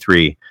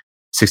 23,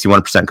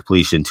 61%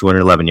 completion,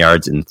 211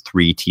 yards, and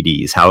 3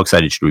 TDs. How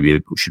excited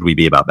should we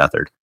be about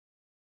Beathard?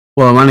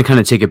 Well, I want to kind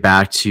of take it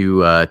back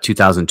to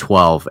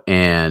 2012,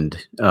 and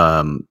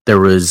there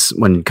was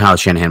when Kyle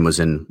Shanahan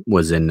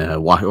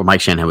or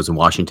Mike Shanahan was in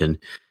Washington,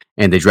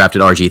 and they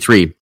drafted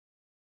RG3.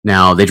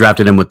 Now they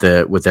drafted him with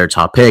their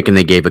top pick, and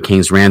they gave a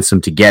king's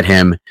ransom to get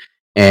him.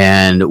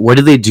 And what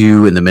did they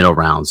do in the middle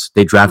rounds?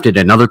 They drafted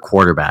another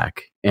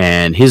quarterback,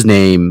 and his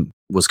name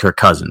was Kirk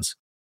Cousins.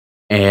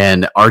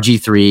 And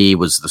RG3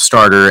 was the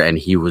starter, and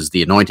he was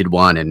the anointed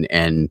one,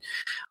 and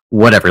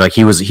whatever. Like,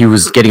 he was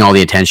getting all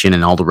the attention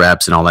and all the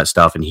reps and all that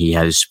stuff, and he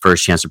had his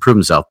first chance to prove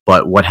himself.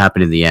 But what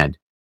happened in the end?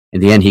 In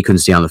the end, he couldn't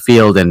stay on the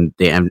field, and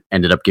they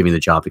ended up giving the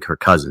job to Kirk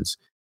Cousins.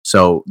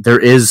 So there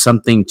is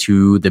something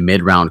to the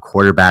mid-round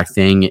quarterback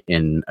thing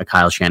in a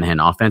Kyle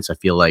Shanahan offense. I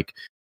feel like,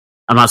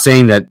 I'm not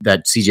saying that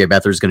CJ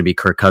Beathard is going to be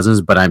Kirk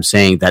Cousins, but I'm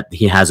saying that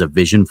he has a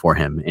vision for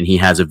him, and he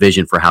has a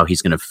vision for how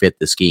he's going to fit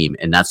the scheme.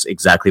 And that's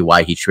exactly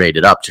why he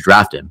traded up to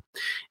draft him.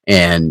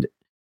 And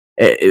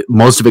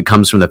most of it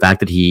comes from the fact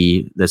that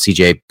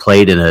CJ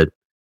played in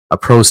a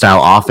pro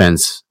style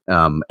offense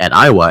at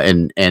Iowa,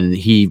 and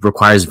he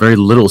requires very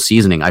little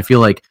seasoning. I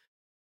feel like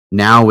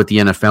now with the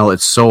NFL,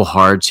 it's so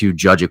hard to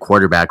judge a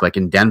quarterback. Like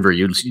in Denver,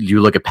 you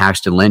look at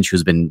Paxton Lynch,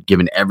 who's been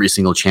given every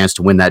single chance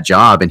to win that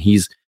job,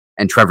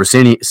 and Trevor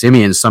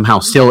Siemian somehow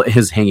still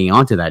is hanging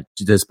on to that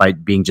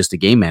despite being just a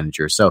game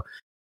manager. So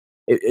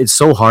it's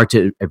so hard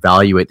to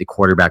evaluate the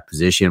quarterback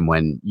position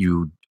when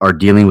you are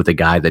dealing with a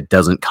guy that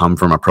doesn't come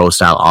from a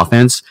pro-style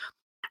offense.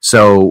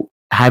 So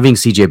having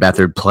CJ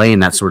Beathard play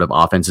in that sort of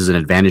offense is an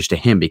advantage to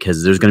him,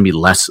 because there's going to be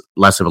less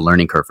of a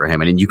learning curve for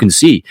him. And you can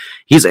see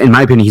in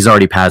my opinion, he's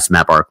already passed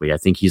Matt Barkley. I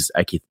think he's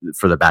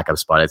for the backup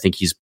spot. I think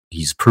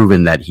he's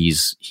proven that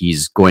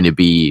he's going to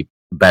be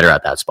better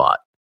at that spot.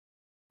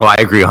 Well, I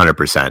agree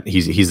 100%.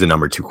 He's the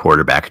number 2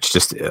 quarterback. It's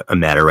just a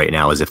matter right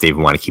now is if they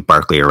even want to keep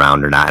Barkley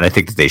around or not. And I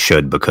think that they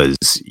should, because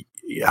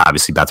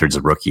obviously Beathard's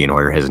a rookie and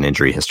Hoyer has an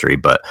injury history,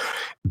 but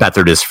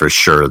Beathard is for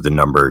sure the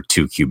number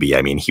 2 QB.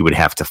 I mean, he would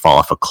have to fall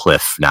off a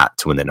cliff not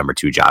to win the number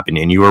 2 job.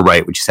 And you were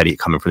right when you said he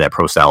coming from that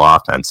pro style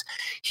offense.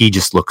 He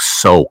just looks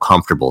so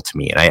comfortable to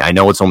me. And I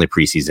know it's only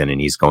preseason and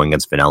he's going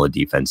against vanilla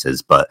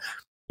defenses, but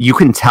you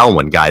can tell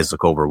when guys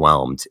look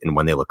overwhelmed and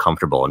when they look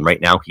comfortable. And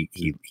right now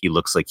he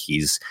looks like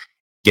he's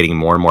getting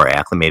more and more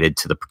acclimated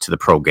to the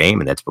pro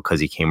game, and that's because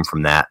he came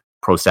from that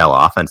pro style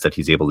offense that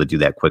he's able to do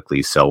that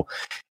quickly. So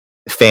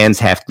fans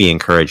have to be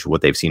encouraged with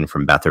what they've seen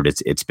from Beathard.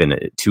 It's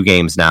been 2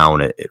 games now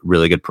and a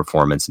really good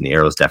performance, and the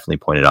arrow's definitely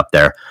pointed up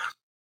there.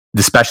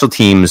 The special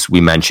teams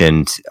we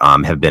mentioned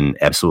have been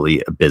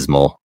absolutely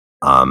abysmal,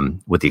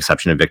 with the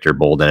exception of Victor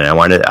Bolden. And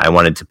I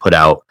wanted to put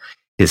out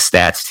his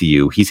stats to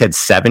you. He's had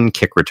 7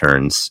 kick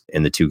returns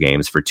in the 2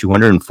 games for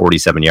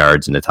 247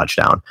 yards and a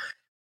touchdown.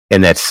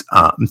 And that's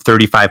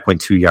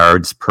 35.2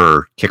 yards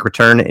per kick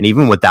return. And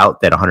even without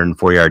that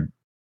 104-yard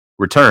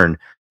return,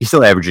 he's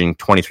still averaging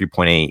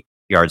 23.8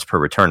 yards per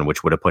return,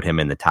 which would have put him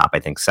in the top, I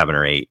think, 7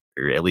 or 8,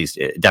 or at least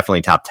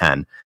definitely top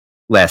 10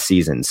 last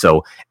season.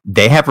 So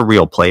they have a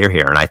real player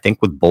here. And I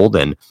think with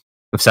Bolden,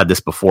 I've said this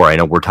before, I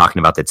know we're talking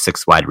about that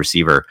 6th wide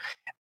receiver.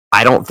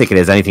 I don't think it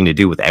has anything to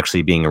do with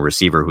actually being a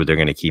receiver who they're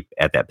going to keep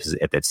at that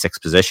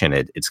 6th position.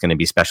 It's going to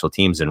be special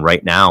teams. And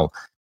right now,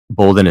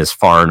 Bolden is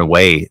far and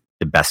away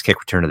the best kick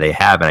returner they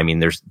have. And I mean,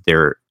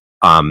 they're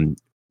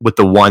with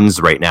the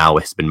ones right now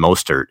has been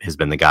Mostert, has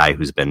been the guy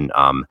who's been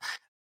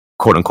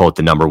quote unquote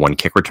the number 1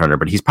 kick returner,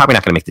 but he's probably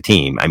not going to make the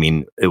team. I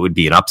mean, it would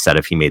be an upset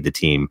if he made the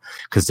team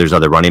because there's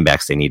other running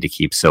backs they need to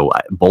keep. So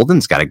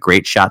Bolden's got a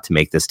great shot to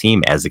make this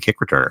team as a kick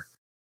returner.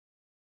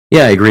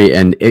 Yeah, I agree.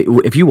 And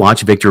if you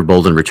watch Victor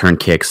Bolden return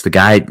kicks, the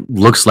guy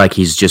looks like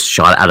he's just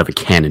shot out of a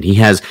cannon. He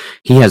has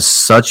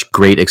such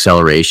great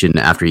acceleration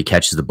after he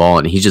catches the ball,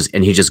 and he's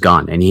just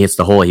gone. And he hits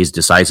the hole. He's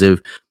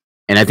decisive.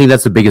 And I think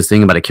that's the biggest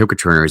thing about a kick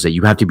returner is that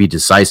you have to be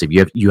decisive.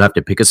 You have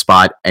to pick a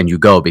spot and you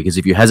go, because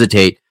if you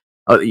hesitate,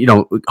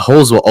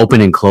 holes will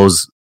open and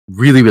close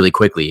really, really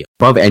quickly.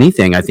 Above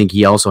anything, I think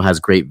he also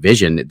has great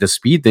vision. The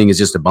speed thing is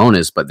just a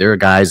bonus, but there are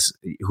guys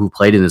who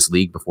played in this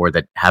league before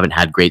that haven't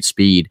had great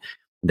speed,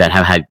 that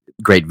have had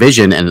great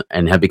vision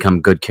and have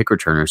become good kick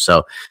returners.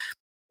 So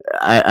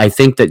I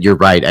think that you're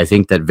right. I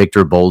think that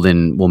Victor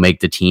Bolden will make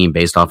the team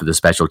based off of the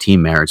special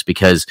team merits,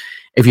 because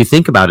if you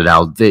think about it,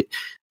 Al,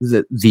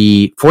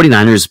 the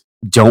 49ers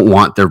don't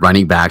want their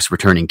running backs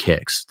returning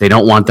kicks. They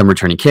don't want them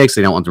returning kicks.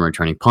 They don't want them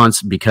returning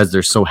punts because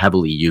they're so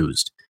heavily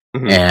used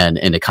and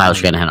in the Kyle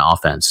Shanahan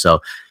offense. So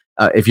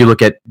if you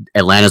look at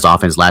Atlanta's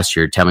offense last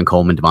year, Tevin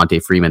Coleman,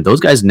 Devontae Freeman,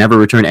 those guys never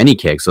returned any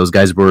kicks. Those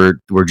guys were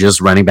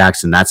just running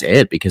backs, and that's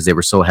it, because they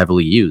were so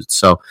heavily used.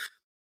 So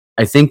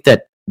I think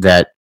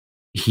that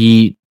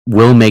he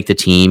will make the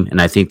team, and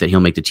I think that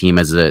he'll make the team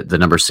as the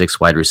number 6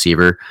 wide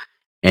receiver.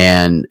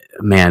 And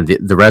man,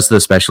 the rest of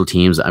the special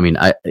teams, I mean,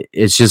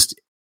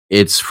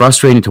 it's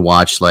frustrating to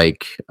watch.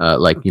 Like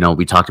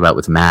we talked about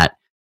with Matt,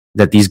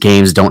 that these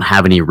games don't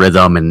have any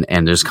rhythm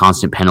and there's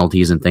constant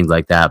penalties and things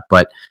like that.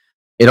 But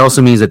it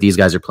also means that these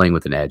guys are playing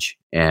with an edge,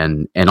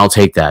 and I'll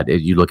take that.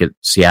 If you look at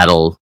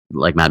Seattle,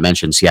 like Matt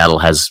mentioned, Seattle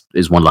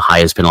is one of the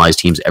highest penalized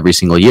teams every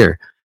single year,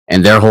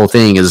 and their whole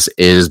thing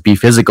is be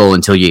physical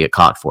until you get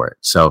caught for it.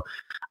 So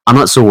I'm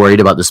not so worried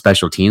about the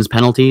special teams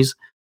penalties.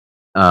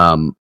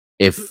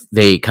 If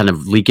they kind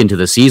of leak into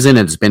the season,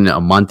 and it's been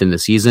a month in the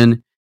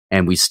season,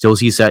 and we still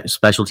see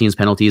special teams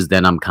penalties,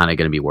 then I'm kind of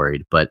going to be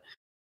worried. But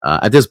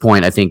at this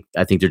point, I think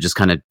they're just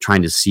kind of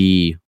trying to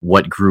see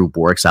what group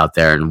works out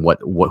there and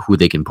who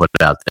they can put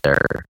out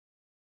there.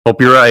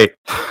 Hope you're right.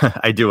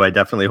 I do. I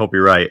definitely hope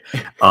you're right.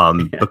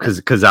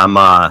 Because I'm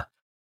I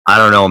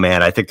don't know,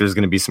 man. I think there's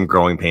going to be some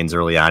growing pains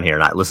early on here.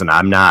 And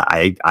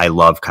I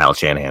love Kyle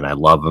Shanahan. I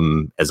love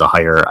him as a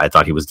hire. I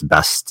thought he was the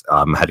best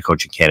head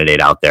coaching candidate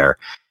out there.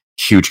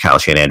 Huge Kyle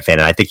Shanahan fan,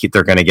 and I think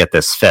they're going to get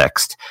this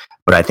fixed.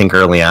 But I think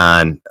early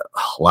on,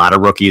 a lot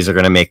of rookies are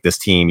going to make this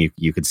team.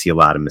 You could see a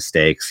lot of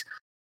mistakes.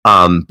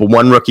 But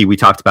one rookie we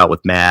talked about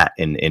with Matt,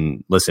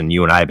 and listen,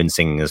 you and I have been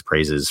singing his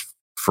praises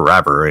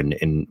forever,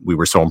 and we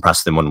were so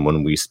impressed with him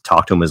when we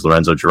talked to him as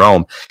Lorenzo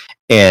Jerome.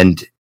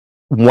 And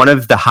one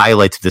of the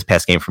highlights of this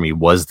past game for me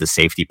was the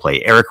safety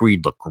play. Eric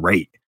Reed looked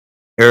great.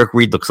 Eric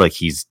Reed looks like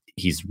he's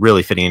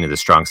really fitting into the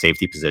strong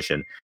safety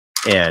position,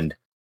 and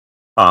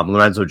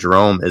Lorenzo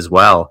Jerome as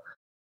well.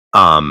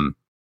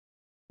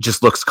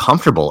 Just looks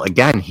comfortable.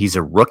 Again, he's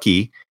a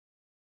rookie,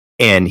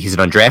 and he's an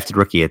undrafted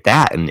rookie at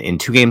that. And in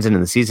 2 games into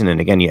the season, and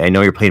again, I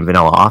know you're playing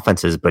vanilla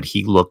offenses, but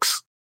he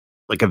looks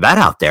like a vet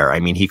out there. I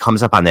mean, he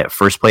comes up on that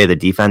first play of the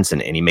defense,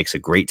 and he makes a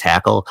great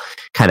tackle,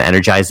 kind of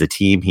energized the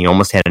team. He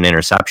almost had an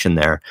interception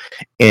there.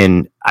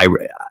 And I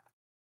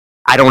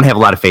don't have a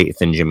lot of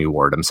faith in Jimmy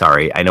Ward. I'm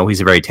sorry. I know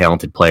he's a very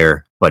talented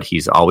player, but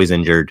he's always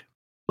injured,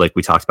 like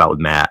we talked about with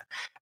Matt.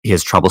 He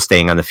has trouble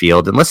staying on the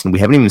field. And listen, we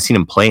haven't even seen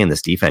him play in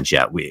this defense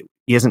yet.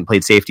 He hasn't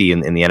played safety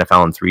in the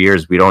NFL in 3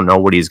 years. We don't know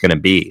what he's going to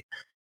be.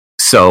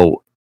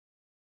 So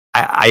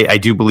I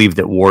do believe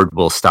that Ward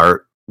will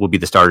be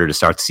the starter to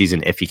start the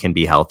season if he can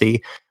be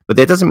healthy. But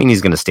that doesn't mean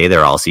he's going to stay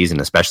there all season,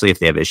 especially if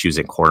they have issues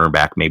at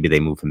cornerback. Maybe they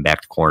move him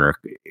back to corner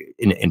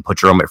and put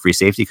Jerome at free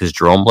safety, because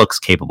Jerome looks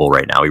capable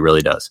right now. He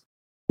really does.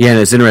 Yeah, and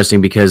it's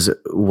interesting because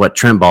what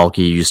Trent Baalke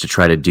used to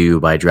try to do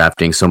by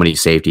drafting so many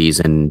safeties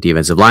and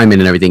defensive linemen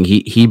and everything,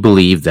 he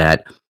believed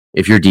that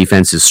if your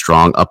defense is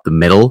strong up the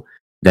middle,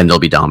 then they'll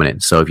be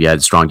dominant. So if you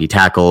had strong D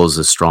tackles,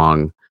 a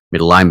strong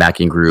middle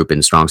linebacking group,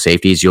 and strong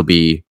safeties, you'll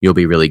be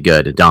really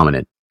good and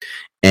dominant.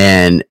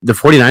 And the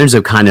 49ers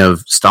have kind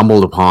of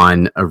stumbled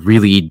upon a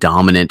really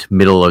dominant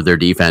middle of their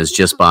defense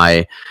just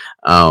by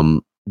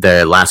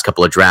the last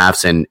couple of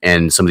drafts and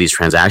some of these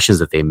transactions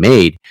that they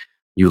made.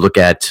 You look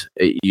at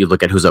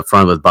who's up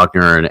front with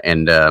Buckner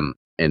and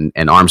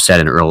Armstead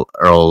and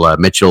Earl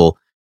Mitchell,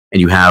 and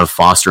you have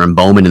Foster and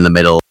Bowman in the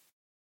middle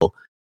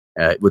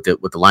with the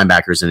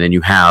linebackers, and then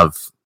you have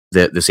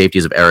the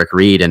safeties of Eric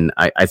Reed, and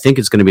I think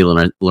it's going to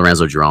be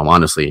Lorenzo Jerome,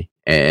 honestly,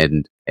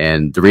 and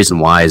the reason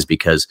why is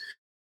because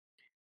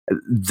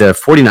the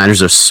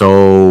 49ers are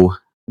so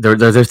they're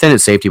thin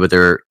at safety, but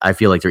I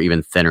feel like they're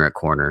even thinner at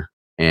corner.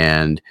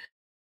 And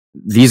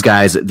these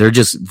guys,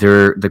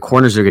 the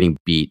corners are getting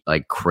beat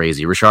like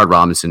crazy. Rashard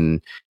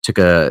Robinson took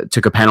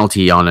a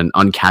penalty on an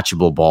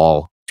uncatchable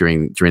ball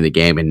during the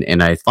game,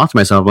 and I thought to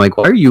myself, like,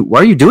 why are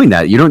you doing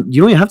that? You don't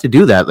even have to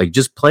do that. Like,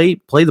 just play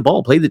the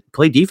ball,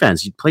 play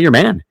defense, you play your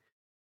man.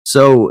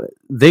 So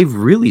they've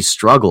really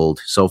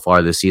struggled so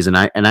far this season.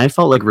 I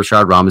felt like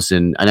Rashard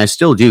Robinson, and I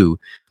still do.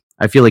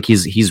 I feel like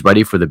he's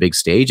ready for the big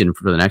stage and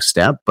for the next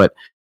step. But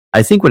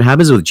I think what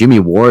happens with Jimmy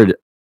Ward,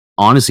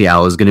 honestly,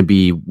 Al, is going to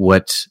be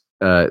what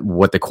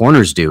the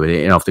corners do.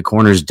 You know, if the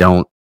corners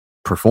don't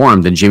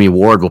perform, then Jimmy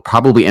Ward will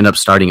probably end up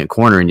starting at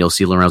corner, and you'll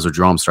see Lorenzo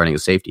Jerome starting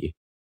at safety.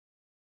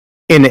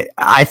 And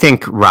I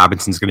think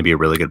Robinson's going to be a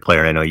really good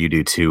player. I know you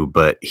do too,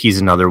 but he's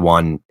another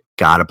one.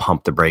 Got to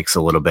pump the brakes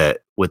a little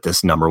bit with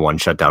this number one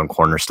shutdown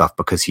corner stuff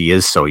because he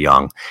is so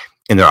young.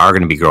 And there are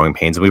going to be growing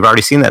pains. And we've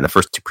already seen that in the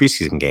first two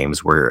preseason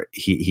games where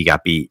he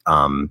got beat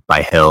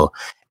by Hill.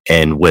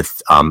 And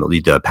with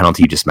the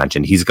penalty you just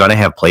mentioned, he's going to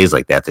have plays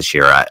like that this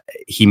year.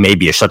 He may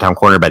be a shutdown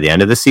corner by the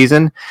end of the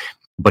season,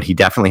 but he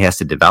definitely has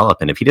to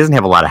develop. And if he doesn't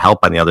have a lot of help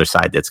on the other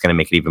side, that's going to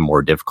make it even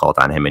more difficult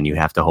on him. And you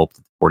have to hope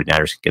that the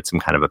 49ers can get some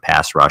kind of a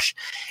pass rush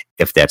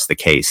if that's the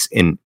case.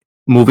 And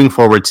moving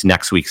forward to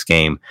next week's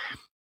game,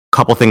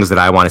 couple things that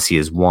I want to see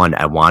is, one,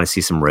 I want to see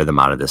some rhythm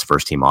out of this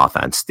first team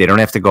offense. They don't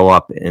have to go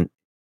out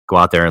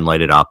there and light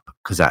it up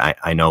because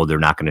I know they're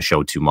not going to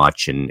show too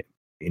much and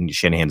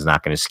Shanahan's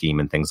not going to scheme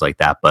and things like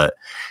that. But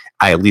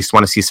I at least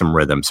want to see some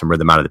rhythm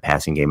out of the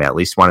passing game. I at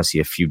least want to see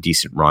a few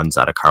decent runs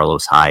out of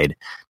Carlos Hyde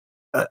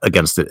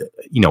against a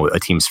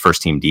team's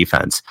first team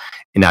defense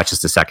and not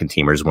just the second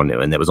teamers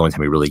and that was the only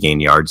time he really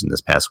gained yards in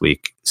this past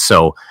week.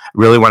 So I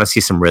really want to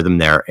see some rhythm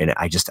there. And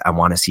I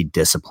want to see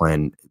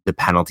discipline. The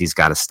penalties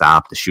got to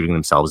stop. The shooting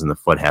themselves in the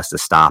foot has to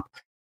stop,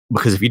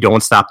 because if you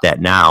don't stop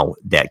that now,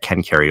 that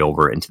can carry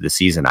over into the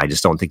season. I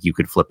just don't think you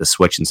could flip a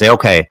switch and say,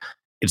 okay,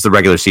 it's the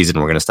regular season.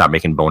 We're going to stop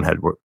making bonehead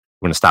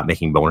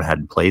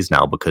plays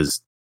now,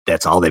 because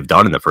that's all they've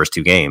done in the first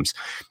two games.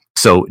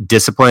 So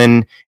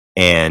discipline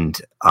and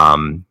a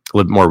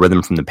little more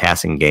rhythm from the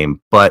passing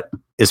game. But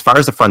as far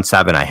as the front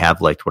seven, I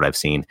have liked what I've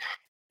seen.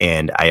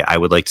 And I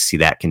would like to see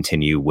that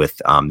continue with,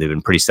 they've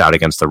been pretty stout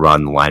against the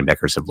run. The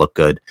linebackers have looked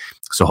good.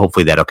 So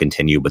hopefully that'll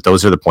continue. But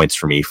those are the points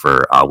for me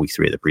for week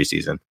 3 of the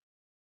preseason.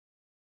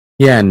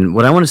 Yeah, and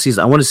what I want to see is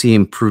I want to see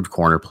improved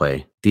corner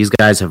play. These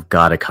guys have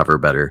got to cover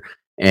better.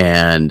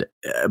 And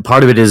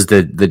part of it is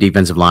the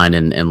defensive line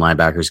and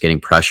linebackers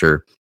getting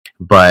pressure.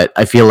 But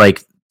I feel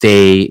like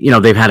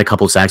they've had a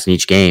couple of sacks in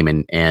each game,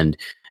 and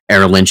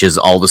Aaron Lynch is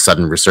all of a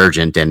sudden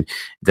resurgent, and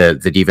the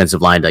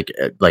defensive line,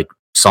 like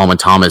Solomon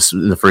Thomas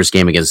in the first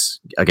game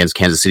against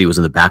Kansas City, was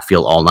in the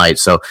backfield all night.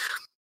 So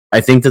I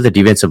think that the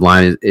defensive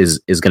line is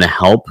going to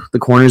help the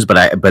corners,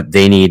 but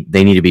they need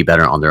to be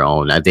better on their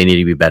own. They need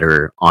to be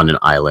better on an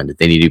island.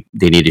 They need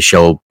to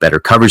show better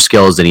coverage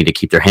skills. They need to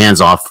keep their hands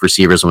off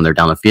receivers when they're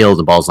down the field.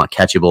 The ball's not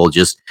catchable.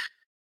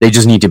 They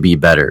just need to be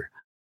better.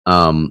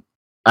 I'm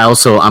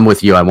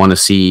with you. I want to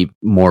see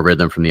more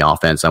rhythm from the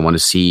offense. I want to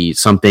see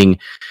something.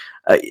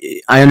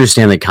 I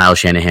understand that Kyle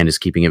Shanahan is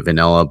keeping it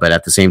vanilla, but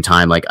at the same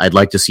time, like, I'd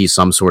like to see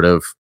some sort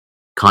of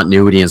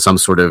continuity and some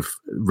sort of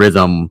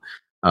rhythm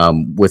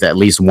with at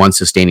least one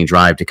sustaining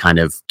drive to kind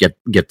of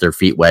get their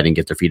feet wet and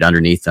get their feet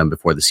underneath them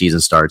before the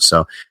season starts.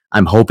 So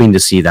I'm hoping to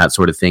see that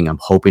sort of thing. I'm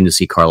hoping to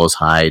see Carlos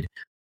Hyde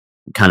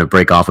kind of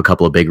break off a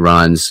couple of big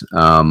runs.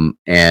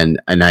 And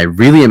I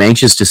really am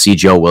anxious to see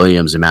Joe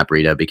Williams and Matt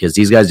Breida, because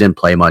these guys didn't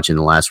play much in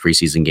the last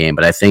preseason game,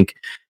 but I think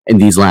in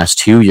these last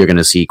two, you're going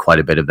to see quite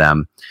a bit of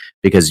them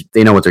because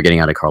they know what they're getting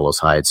out of Carlos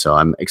Hyde. So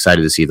I'm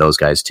excited to see those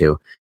guys too.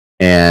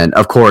 And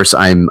of course,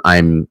 I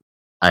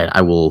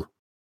will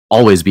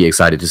always be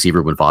excited to see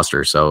Reuben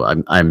Foster.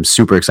 So I'm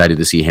super excited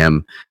to see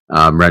him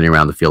running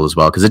around the field as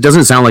well, because it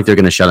doesn't sound like they're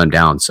going to shut him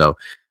down. So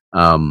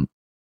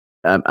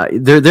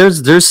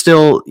there's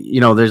still,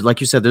 there's, like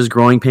you said, there's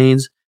growing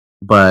pains,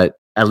 but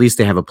at least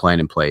they have a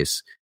plan in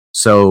place.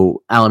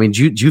 So Al, I mean,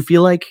 do you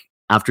feel like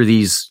after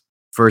these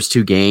first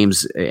two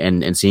games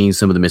and seeing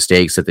some of the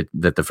mistakes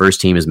that the first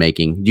team is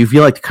making, do you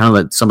feel like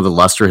some of the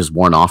luster has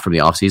worn off from the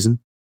offseason?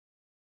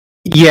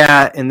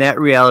 Yeah, and that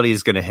reality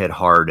is going to hit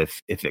hard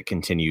if it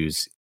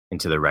continues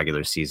into the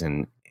regular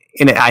season.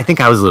 And I think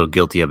I was a little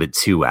guilty of it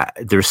too.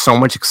 There's so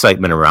much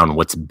excitement around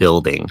what's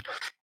building.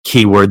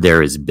 Keyword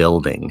there is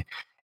building,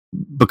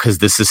 because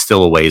this is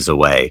still a ways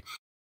away.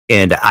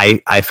 And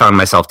I found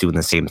myself doing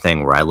the same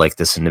thing where I like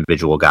this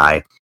individual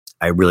guy.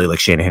 I really like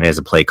Shanahan as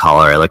a play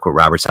caller. I like what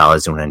Robert Saleh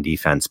is doing on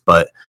defense,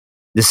 but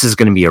this is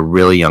going to be a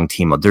really young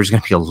team. There's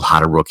going to be a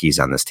lot of rookies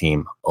on this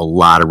team. A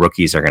lot of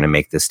rookies are going to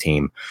make this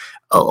team.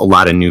 A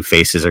lot of new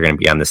faces are going to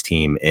be on this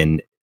team.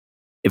 And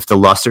if the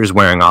luster is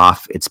wearing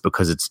off, it's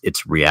because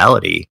it's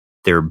reality.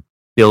 They're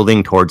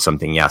building towards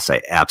something. Yes,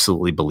 I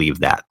absolutely believe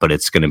that, but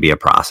it's going to be a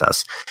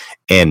process.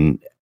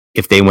 And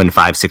if they win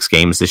 5-6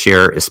 games this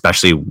year,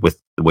 especially with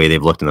the way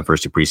they've looked in the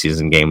first 2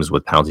 preseason games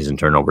with penalties and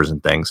turnovers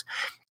and things,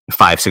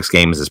 5-6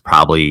 games is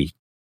probably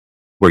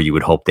where you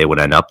would hope they would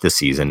end up this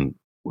season,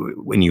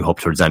 when you hope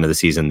towards the end of the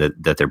season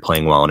that they're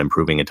playing well and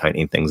improving and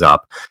tightening things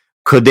up.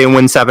 Could they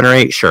win 7 or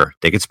 8? Sure.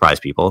 They could surprise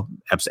people.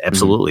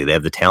 Absolutely. Mm-hmm. They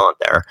have the talent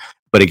there.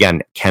 But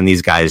again, can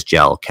these guys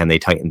gel? Can they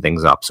tighten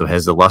things up? So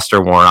has the luster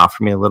worn off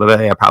for me a little bit?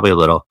 Yeah, probably a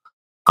little.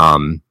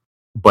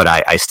 But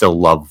I still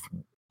love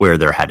where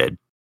they're headed,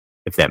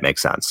 if that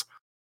makes sense.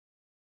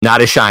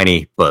 Not as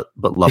shiny, but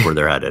love where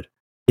they're headed.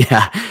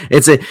 Yeah,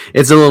 it's a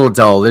little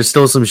dull. There's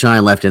still some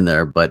shine left in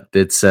there, but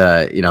it's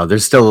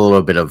there's still a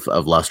little bit of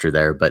luster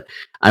there. But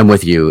I'm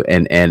with you,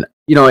 and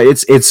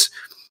it's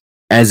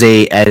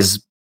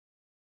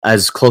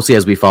as closely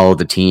as we follow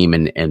the team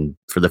and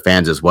for the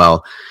fans as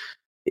well.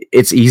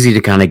 It's easy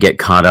to kind of get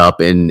caught up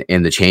in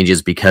the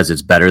changes because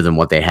it's better than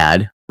what they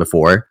had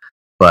before,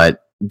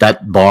 but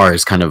that bar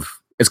is kind of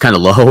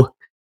low.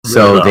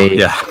 So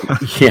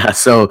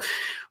so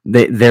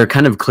they're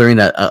kind of clearing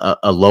that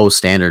a low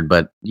standard,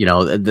 but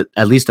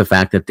at least the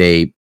fact that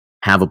they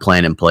have a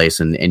plan in place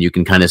and you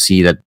can kind of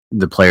see that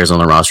the players on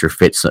the roster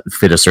fit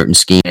a certain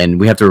scheme. And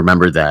we have to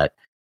remember that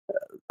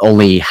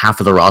only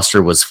half of the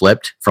roster was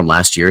flipped from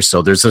last year,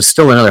 so there's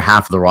still another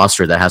half of the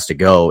roster that has to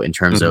go in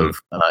terms of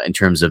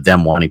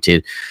them wanting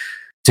to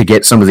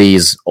get some of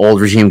these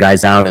old regime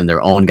guys out and their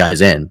own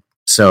guys in.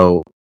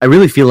 So I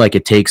really feel like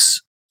it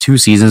takes 2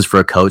 seasons for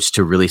a coach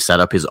to really set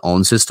up his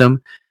own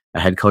system,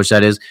 a head coach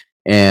that is.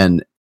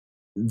 And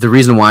the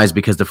reason why is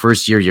because the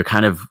first year you're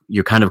kind of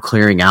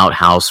clearing out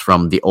house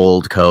from the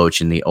old coach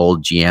and the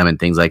old GM and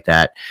things like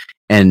that,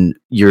 and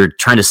you're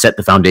trying to set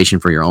the foundation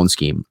for your own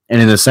scheme.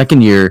 And in the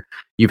second year,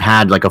 you've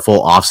had like a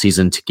full off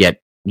season to get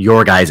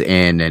your guys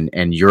in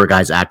and your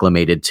guys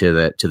acclimated to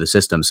the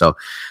system. So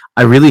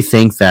I really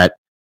think that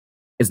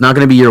it's not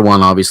going to be year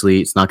 1, obviously.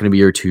 It's not going to be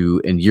year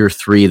 2. In year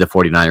 3, the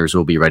 49ers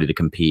will be ready to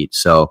compete.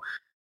 So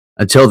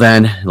until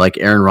then, like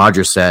Aaron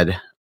Rodgers said,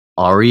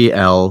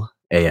 RELAX.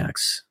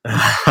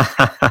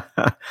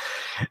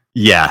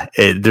 Yeah,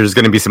 there's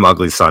going to be some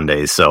ugly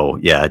Sundays. So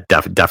yeah,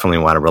 definitely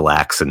want to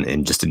relax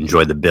and just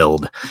enjoy the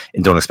build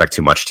and don't expect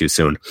too much too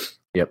soon.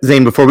 Yep.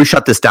 Zane, before we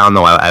shut this down,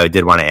 though, I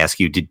did want to ask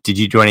you, did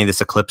you do any of this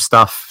eclipse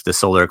stuff, the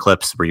solar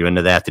eclipse? Were you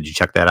into that? Did you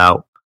check that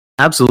out?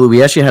 Absolutely.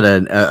 We actually had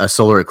a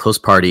solar eclipse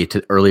party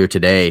earlier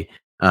today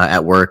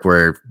at work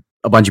where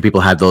a bunch of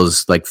people had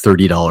those like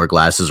 $30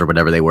 glasses or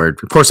whatever they were.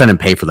 Of course, I didn't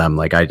pay for them.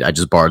 Like I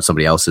just borrowed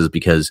somebody else's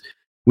because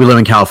we live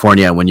in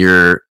California. When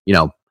you're,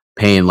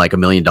 paying like $1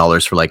 million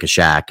for like a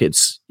shack,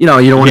 it's, you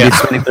don't want to be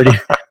spending $30. You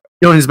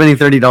don't want to be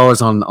spending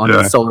 $30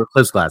 on solar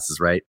eclipse glasses,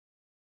 right?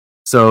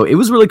 So it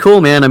was really cool,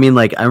 man. I mean,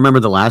 like I remember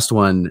the last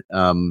one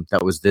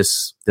that was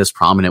this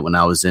prominent when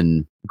I was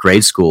in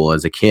grade school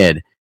as a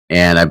kid,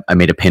 and I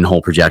made a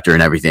pinhole projector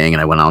and everything,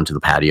 and I went out into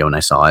the patio and I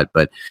saw it.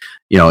 But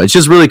it's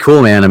just really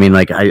cool, man. I mean,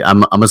 like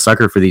I'm a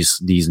sucker for these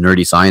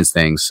nerdy science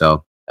things,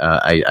 so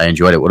I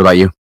enjoyed it. What about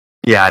you?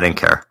 Yeah, I didn't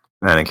care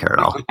at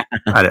all.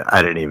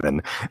 I didn't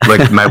even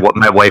like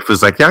my wife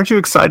was like, "Aren't you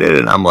excited?"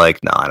 And I'm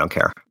like, "No, I don't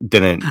care."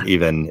 Didn't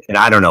even. And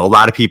I don't know. A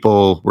lot of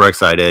people were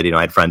excited.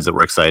 I had friends that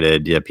were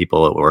excited. Yeah,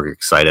 people that were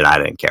excited. I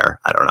didn't care.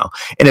 I don't know.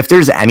 And if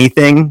there's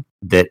anything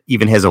that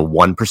even has a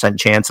 1%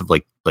 chance of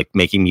like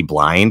making me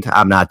blind,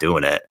 I'm not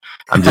doing it.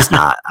 I'm just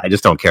not. I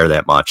just don't care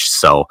that much.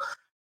 So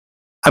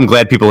I'm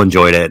glad people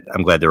enjoyed it.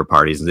 I'm glad there were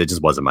parties. It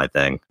just wasn't my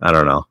thing. I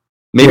don't know.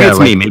 Maybe it's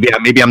me.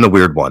 Maybe I'm the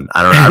weird one.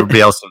 I don't know.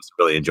 Everybody else seems to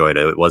really enjoyed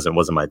it. It wasn't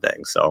my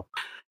thing. So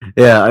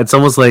yeah, it's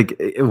almost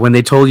like when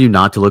they told you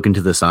not to look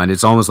into the sun,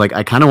 it's almost like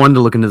I kind of wanted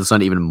to look into the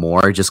sun even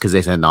more just because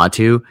they said not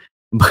to,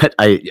 but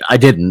I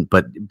didn't.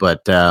 But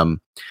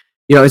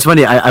it's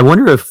funny. I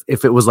wonder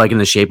if it was like in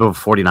the shape of a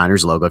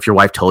 49ers logo. If your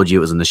wife told you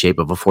it was in the shape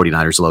of a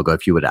 49ers logo,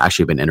 if you would have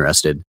actually been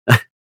interested.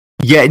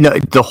 Yeah, no,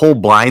 the whole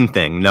blind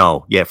thing.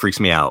 No, yeah, it freaks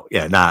me out.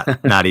 Yeah,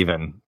 not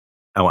even.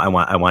 I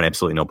want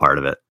absolutely no part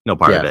of it. No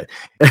part of it.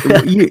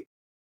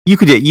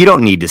 You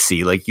don't need to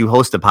see, like, you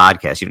host a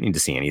podcast. You don't need to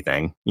see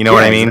anything. You know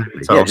what I mean?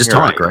 Exactly. So just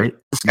talk, right?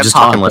 Just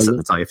talk and listen.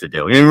 That's all you have to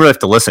do. You don't really have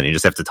to listen. You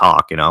just have to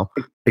talk,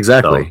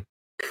 Exactly.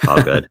 So,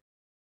 all good.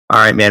 All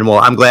right, man. Well,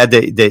 I'm glad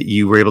that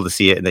you were able to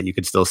see it and that you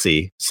could still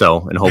see.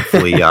 So, and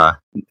hopefully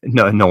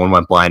no one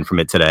went blind from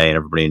it today and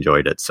everybody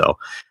enjoyed it. So,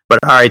 but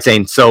all right,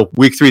 Zane. So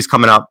week 3 is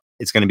coming up.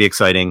 It's going to be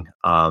exciting.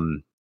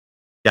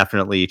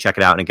 Definitely check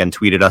it out. And again,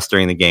 tweet at us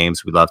during the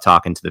games. We love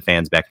talking to the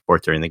fans back and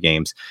forth during the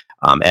games.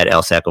 At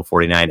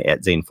LSACO49,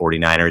 at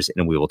Zane49ers.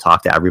 And we will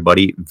talk to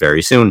everybody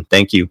very soon.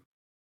 Thank you.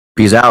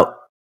 Peace out.